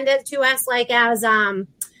just send it to us like as,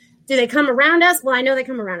 do they come around us? Well, I know they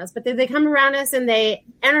come around us, but do they come around us and they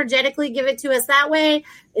energetically give it to us that way?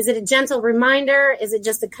 Is it a gentle reminder? Is it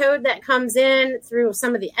just a code that comes in through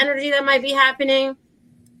some of the energy that might be happening?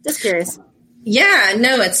 Just curious. Yeah,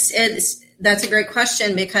 no, that's a great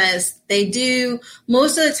question because they do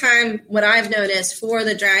most of the time. What I've noticed for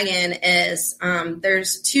the dragon is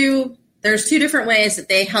there's two there's two different ways that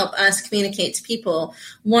they help us communicate to people.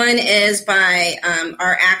 One is by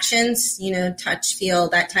our actions, touch, feel,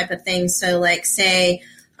 that type of thing. So like say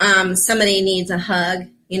somebody needs a hug,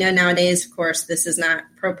 nowadays, of course, this is not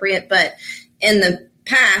appropriate, but in the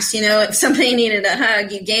past, if somebody needed a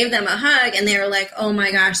hug, you gave them a hug and they were like, oh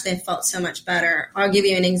my gosh, they felt so much better. I'll give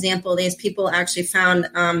you an example. These people actually found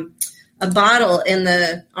a bottle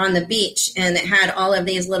on the beach, and it had all of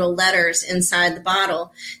these little letters inside the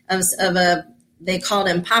bottle they called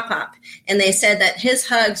him Pop-Pop. And they said that his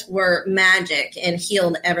hugs were magic and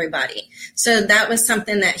healed everybody. So that was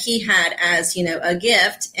something that he had as, a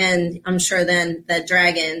gift. And I'm sure then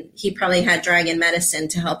he probably had dragon medicine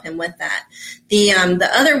to help him with that. The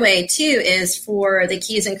other way too is for the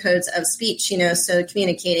keys and codes of speech, so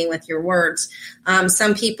communicating with your words.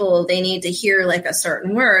 Some people, they need to hear like a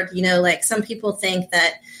certain word, like some people think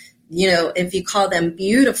that, if you call them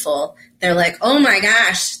beautiful, they're like, oh my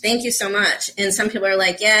gosh, thank you so much. And some people are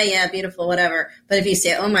like, yeah, beautiful, whatever. But if you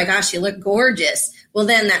say, oh my gosh, you look gorgeous, well,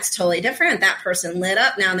 then that's totally different. That person lit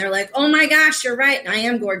up now and they're like, oh my gosh, you're right. I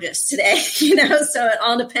am gorgeous today. So it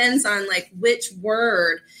all depends on like which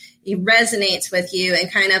word resonates with you and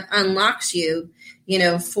kind of unlocks you,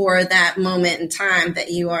 for that moment in time that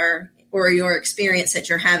you are, or your experience that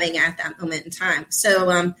you're having at that moment in time.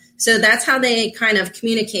 So that's how they kind of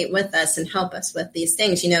communicate with us and help us with these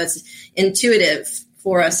things. It's intuitive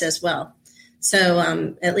for us as well.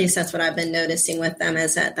 So at least that's what I've been noticing with them,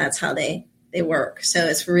 is that's how they work. So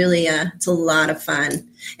it's really it's a lot of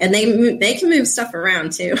fun, and they can move stuff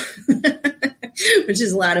around too, which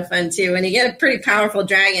is a lot of fun too. When you get a pretty powerful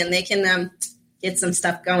dragon, they can get some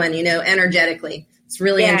stuff going, energetically. It's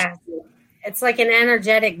really interesting. It's like an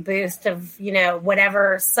energetic boost of,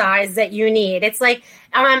 whatever size that you need. It's like,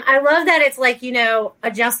 I love that it's like,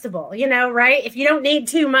 adjustable, right? If you don't need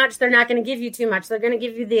too much, they're not going to give you too much. They're going to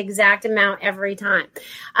give you the exact amount every time.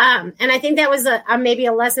 And I think that was maybe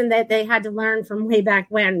a lesson that they had to learn from way back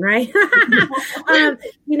when, right?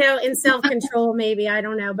 In self-control, maybe, I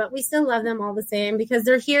don't know, but we still love them all the same because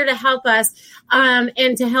they're here to help us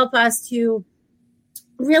and to help us to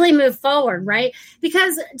really move forward, right?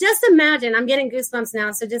 Because just imagine, I'm getting goosebumps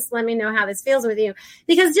now, so just let me know how this feels with you.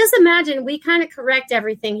 Because just imagine we kind of correct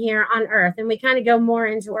everything here on Earth and we kind of go more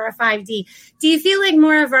into our 5D. Do you feel like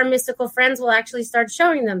more of our mystical friends will actually start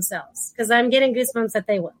showing themselves? Because I'm getting goosebumps that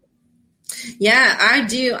they will. Yeah, I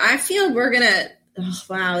do. I feel we're going to,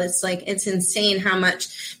 wow, it's insane how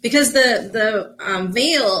much, because the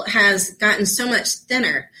veil has gotten so much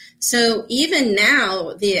thinner. So even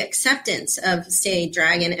now, the acceptance of, say,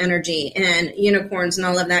 dragon energy and unicorns and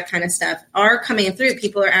all of that kind of stuff are coming through.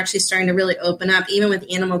 People are actually starting to really open up, even with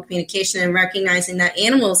animal communication, and recognizing that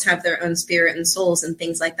animals have their own spirit and souls and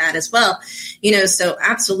things like that as well. So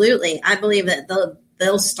absolutely, I believe that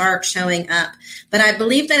they'll start showing up. But I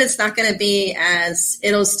believe that it's not going to be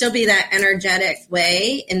it'll still be that energetic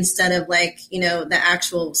way instead of like, the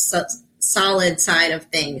actual solid side of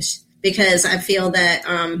things. Because I feel that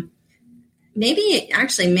maybe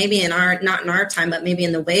not in our time, but maybe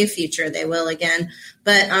in the way future they will again.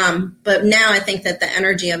 But now I think that the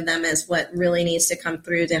energy of them is what really needs to come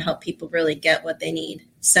through to help people really get what they need.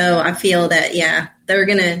 So I feel that, yeah,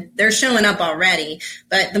 they're showing up already.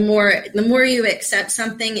 But the more you accept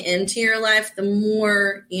something into your life, the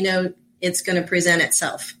more, it's going to present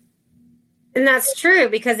itself. And that's true,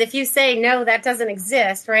 because if you say, no, that doesn't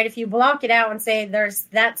exist, right? If you block it out and say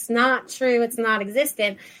that's not true, it's not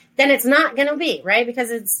existent, then it's not going to be, right?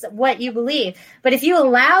 Because it's what you believe. But if you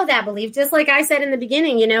allow that belief, just like I said in the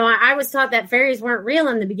beginning, I was taught that fairies weren't real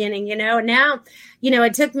in the beginning, now,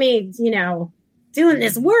 it took me, doing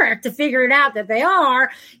this work to figure it out that they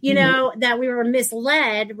are, that we were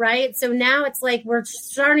misled, right? So now it's like we're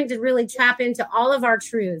starting to really tap into all of our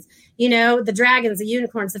truths, the dragons, the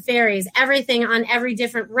unicorns, the fairies, everything on every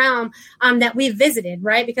different realm that we've visited,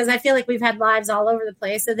 right? Because I feel like we've had lives all over the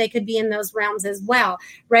place, so they could be in those realms as well,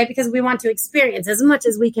 right? Because we want to experience as much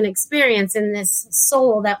as we can experience in this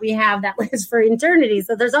soul that we have that lives for eternity.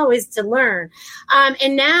 So there's always to learn.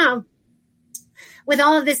 And now, with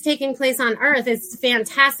all of this taking place on Earth, it's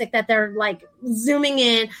fantastic that they're like zooming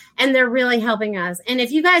in and they're really helping us. And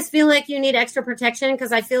if you guys feel like you need extra protection,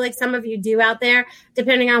 because I feel like some of you do out there,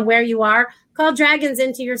 depending on where you are, call dragons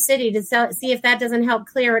into your city to see if that doesn't help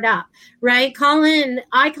clear it up, right? I call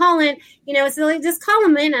in, so like just call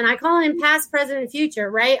them in, and I call in past, present, and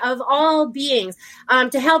future, right? Of all beings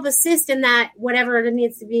to help assist in that, whatever it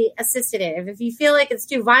needs to be assisted in. If you feel like it's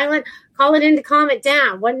too violent, call it in to calm it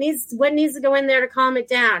down. What needs to go in there to calm it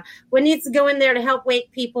down? What needs to go in there to help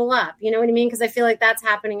wake people up? You know what I mean? Because I feel like that's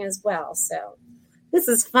happening as well. So This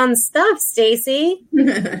is fun stuff, Stacy.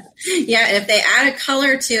 Yeah, if they add a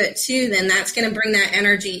color to it too, then that's going to bring that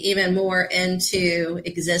energy even more into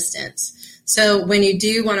existence. So when you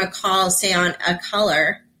do want to call, say, on a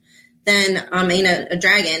color, then a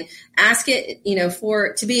dragon, ask it, for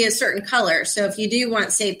it to be a certain color. So if you do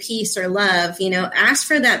want, say, peace or love, ask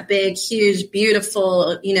for that big, huge,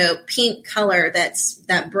 beautiful, pink color. That's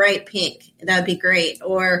that bright pink. That'd be great.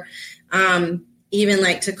 Or even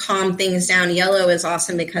like to calm things down. Yellow is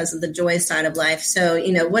awesome because of the joy side of life. So,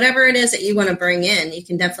 whatever it is that you want to bring in, you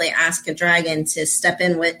can definitely ask a dragon to step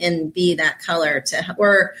in with and be that color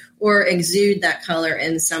or exude that color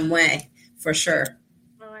in some way, for sure.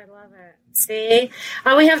 See,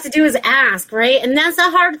 all we have to do is ask, right? And that's a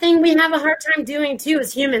hard thing we have a hard time doing too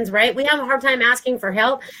as humans, right? We have a hard time asking for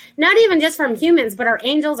help, not even just from humans, but our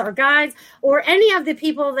angels, our guides, or any of the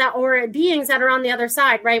people or beings that are on the other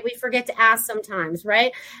side, right? We forget to ask sometimes,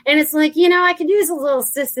 right? And it's like, I could use a little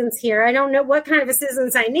assistance here. I don't know what kind of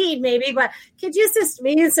assistance I need maybe, but could you assist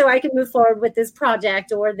me so I can move forward with this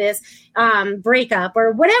project or this breakup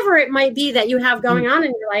or whatever it might be that you have going on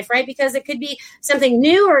in your life, right? Because it could be something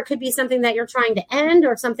new or it could be something that you're trying to end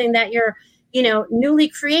or something that you're, newly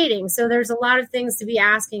creating. So there's a lot of things to be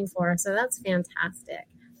asking for. So that's fantastic.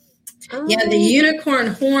 Yeah, the unicorn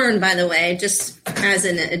horn, by the way, just as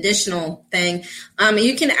an additional thing,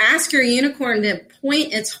 you can ask your unicorn to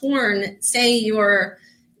point its horn. Say you are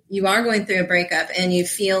going through a breakup and you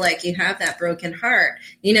feel like you have that broken heart.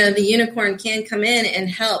 The unicorn can come in and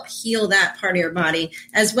help heal that part of your body,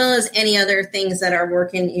 as well as any other things that are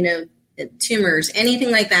working, tumors,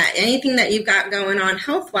 anything like that, anything that you've got going on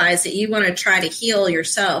health-wise that you want to try to heal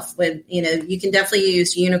yourself with, you can definitely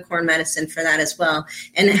use unicorn medicine for that as well.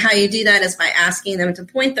 And how you do that is by asking them to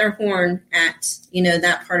point their horn at,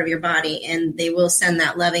 that part of your body, and they will send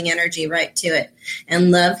that loving energy right to it.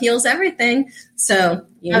 And love heals everything. So,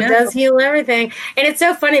 love does heal everything. And it's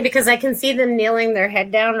so funny because I can see them kneeling their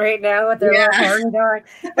head down right now with their little horn going,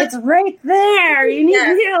 it's right there. You need to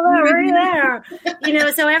heal that right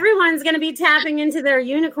there. So everyone's going to be tapping into their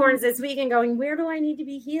unicorns this week and going, where do I need to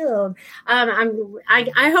be healed?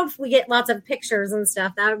 I hope we get lots of pictures and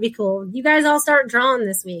stuff. That would be cool. You guys all start drawing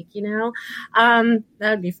this week, that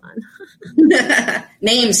would be fun.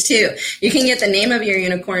 Names too. You can get the name of your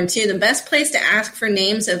unicorn too. The best place to ask for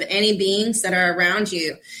names of any beings that are around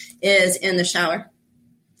you is in the shower.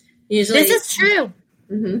 Usually, this is true.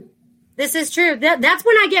 Mm-hmm. This is true. That's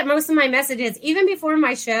when I get most of my messages, even before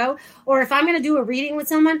my show, or if I'm going to do a reading with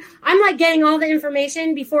someone, I'm like getting all the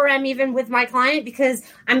information before I'm even with my client because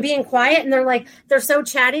I'm being quiet and they're so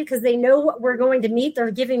chatty because they know what we're going to meet. They're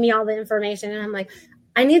giving me all the information and I'm like,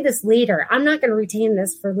 I need this later. I'm not going to retain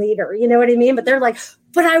this for later. You know what I mean? But they're like,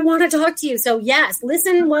 but I want to talk to you. So yes,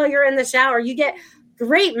 listen while you're in the shower. You get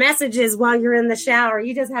great messages while you're in the shower.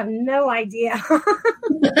 You just have no idea.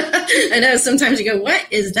 I know. Sometimes you go, what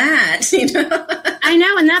is that? I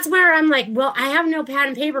know. And that's where I'm like, well, I have no pad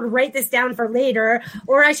and paper to write this down for later.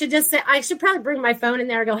 Or I should just say, I should probably bring my phone in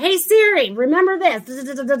there and go, hey, Siri, remember this,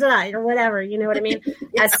 or whatever. You know what I mean?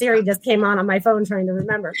 As Siri just came on my phone trying to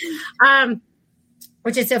remember.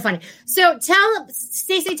 Which is so funny. So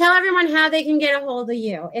Stacy, tell everyone how they can get a hold of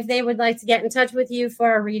you if they would like to get in touch with you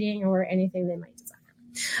for a reading or anything they might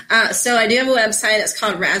desire. So I do have a website. It's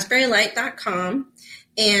called raspberrylight.com.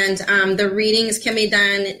 And the readings can be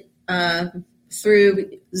done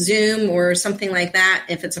through Zoom or something like that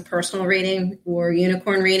if it's a personal reading or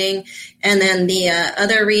unicorn reading. And then the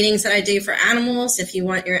other readings that I do for animals, if you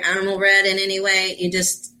want your animal read in any way, you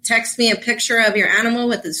just text me a picture of your animal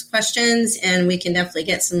with its questions, and we can definitely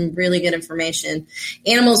get some really good information.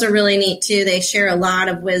 Animals are really neat, too. They share a lot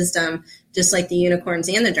of wisdom, just like the unicorns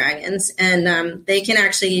and the dragons. And they can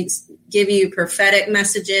actually give you prophetic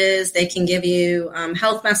messages. They can give you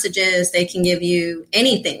health messages. They can give you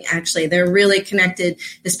anything, actually. They're really connected,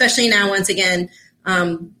 especially now, once again,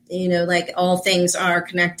 like all things are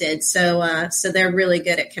connected. So they're really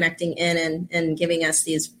good at connecting in and giving us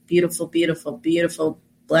these beautiful, beautiful, beautiful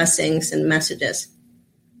blessings and messages.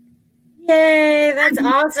 Yay, that's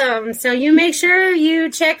awesome. So you make sure you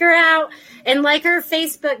check her out and like her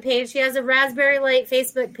Facebook page. She has a Raspberry Light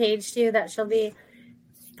Facebook page too that she'll be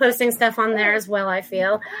posting stuff on there as well, I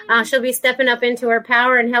feel. She'll be stepping up into her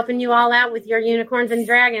power and helping you all out with your unicorns and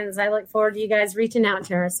dragons. I look forward to you guys reaching out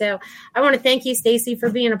to her. So I want to thank you, Stacy, for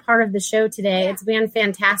being a part of the show today. It's been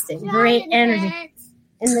fantastic. Great energy.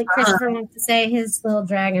 And that Christopher wants to say his little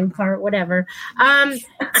dragon part, whatever.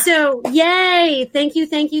 So yay. Thank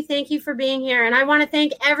you for being here. And I want to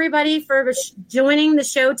thank everybody for joining the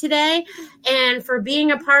show today and for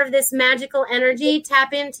being a part of this magical energy.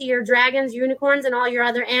 Tap into your dragons, unicorns, and all your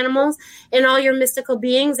other animals and all your mystical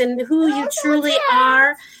beings and who you truly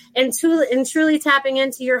are. And truly tapping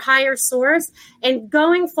into your higher source and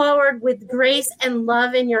going forward with grace and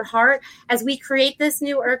love in your heart as we create this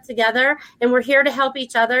new earth together. And we're here to help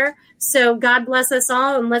each other. So God bless us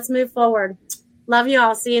all and let's move forward. Love you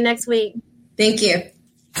all. See you next week. Thank you.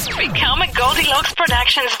 Become a Goldilocks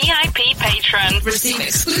Productions VIP patron. Receive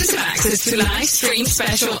exclusive access to live stream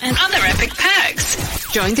special and other epic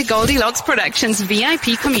perks. Join the Goldilocks Productions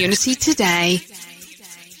VIP community today.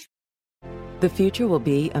 The future will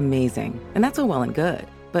be amazing, and that's all well and good.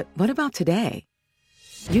 But what about today?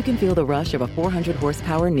 You can feel the rush of a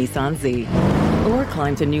 400-horsepower Nissan Z, or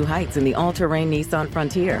climb to new heights in the all-terrain Nissan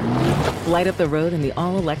Frontier. Light up the road in the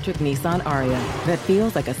all-electric Nissan Ariya that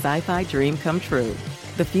feels like a sci-fi dream come true.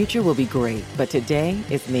 The future will be great, but today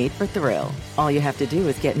is made for thrill. All you have to do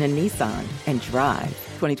is get in a Nissan and drive.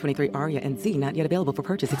 2023 Ariya and Z not yet available for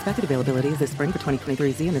purchase. Expected availability is this spring for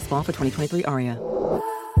 2023 Z and this fall for 2023 Ariya.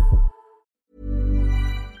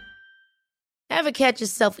 Ever catch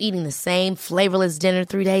yourself eating the same flavorless dinner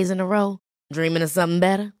 3 days in a row? Dreaming of something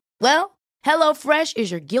better? Well, HelloFresh is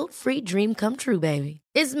your guilt-free dream come true, baby.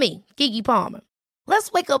 It's me, Keke Palmer.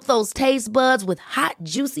 Let's wake up those taste buds with hot,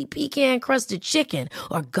 juicy pecan-crusted chicken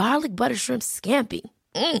or garlic butter shrimp scampi.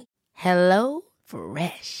 Hello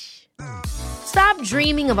Fresh. Stop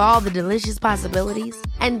dreaming of all the delicious possibilities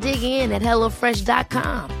and dig in at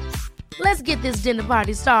HelloFresh.com. Let's get this dinner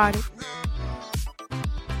party started.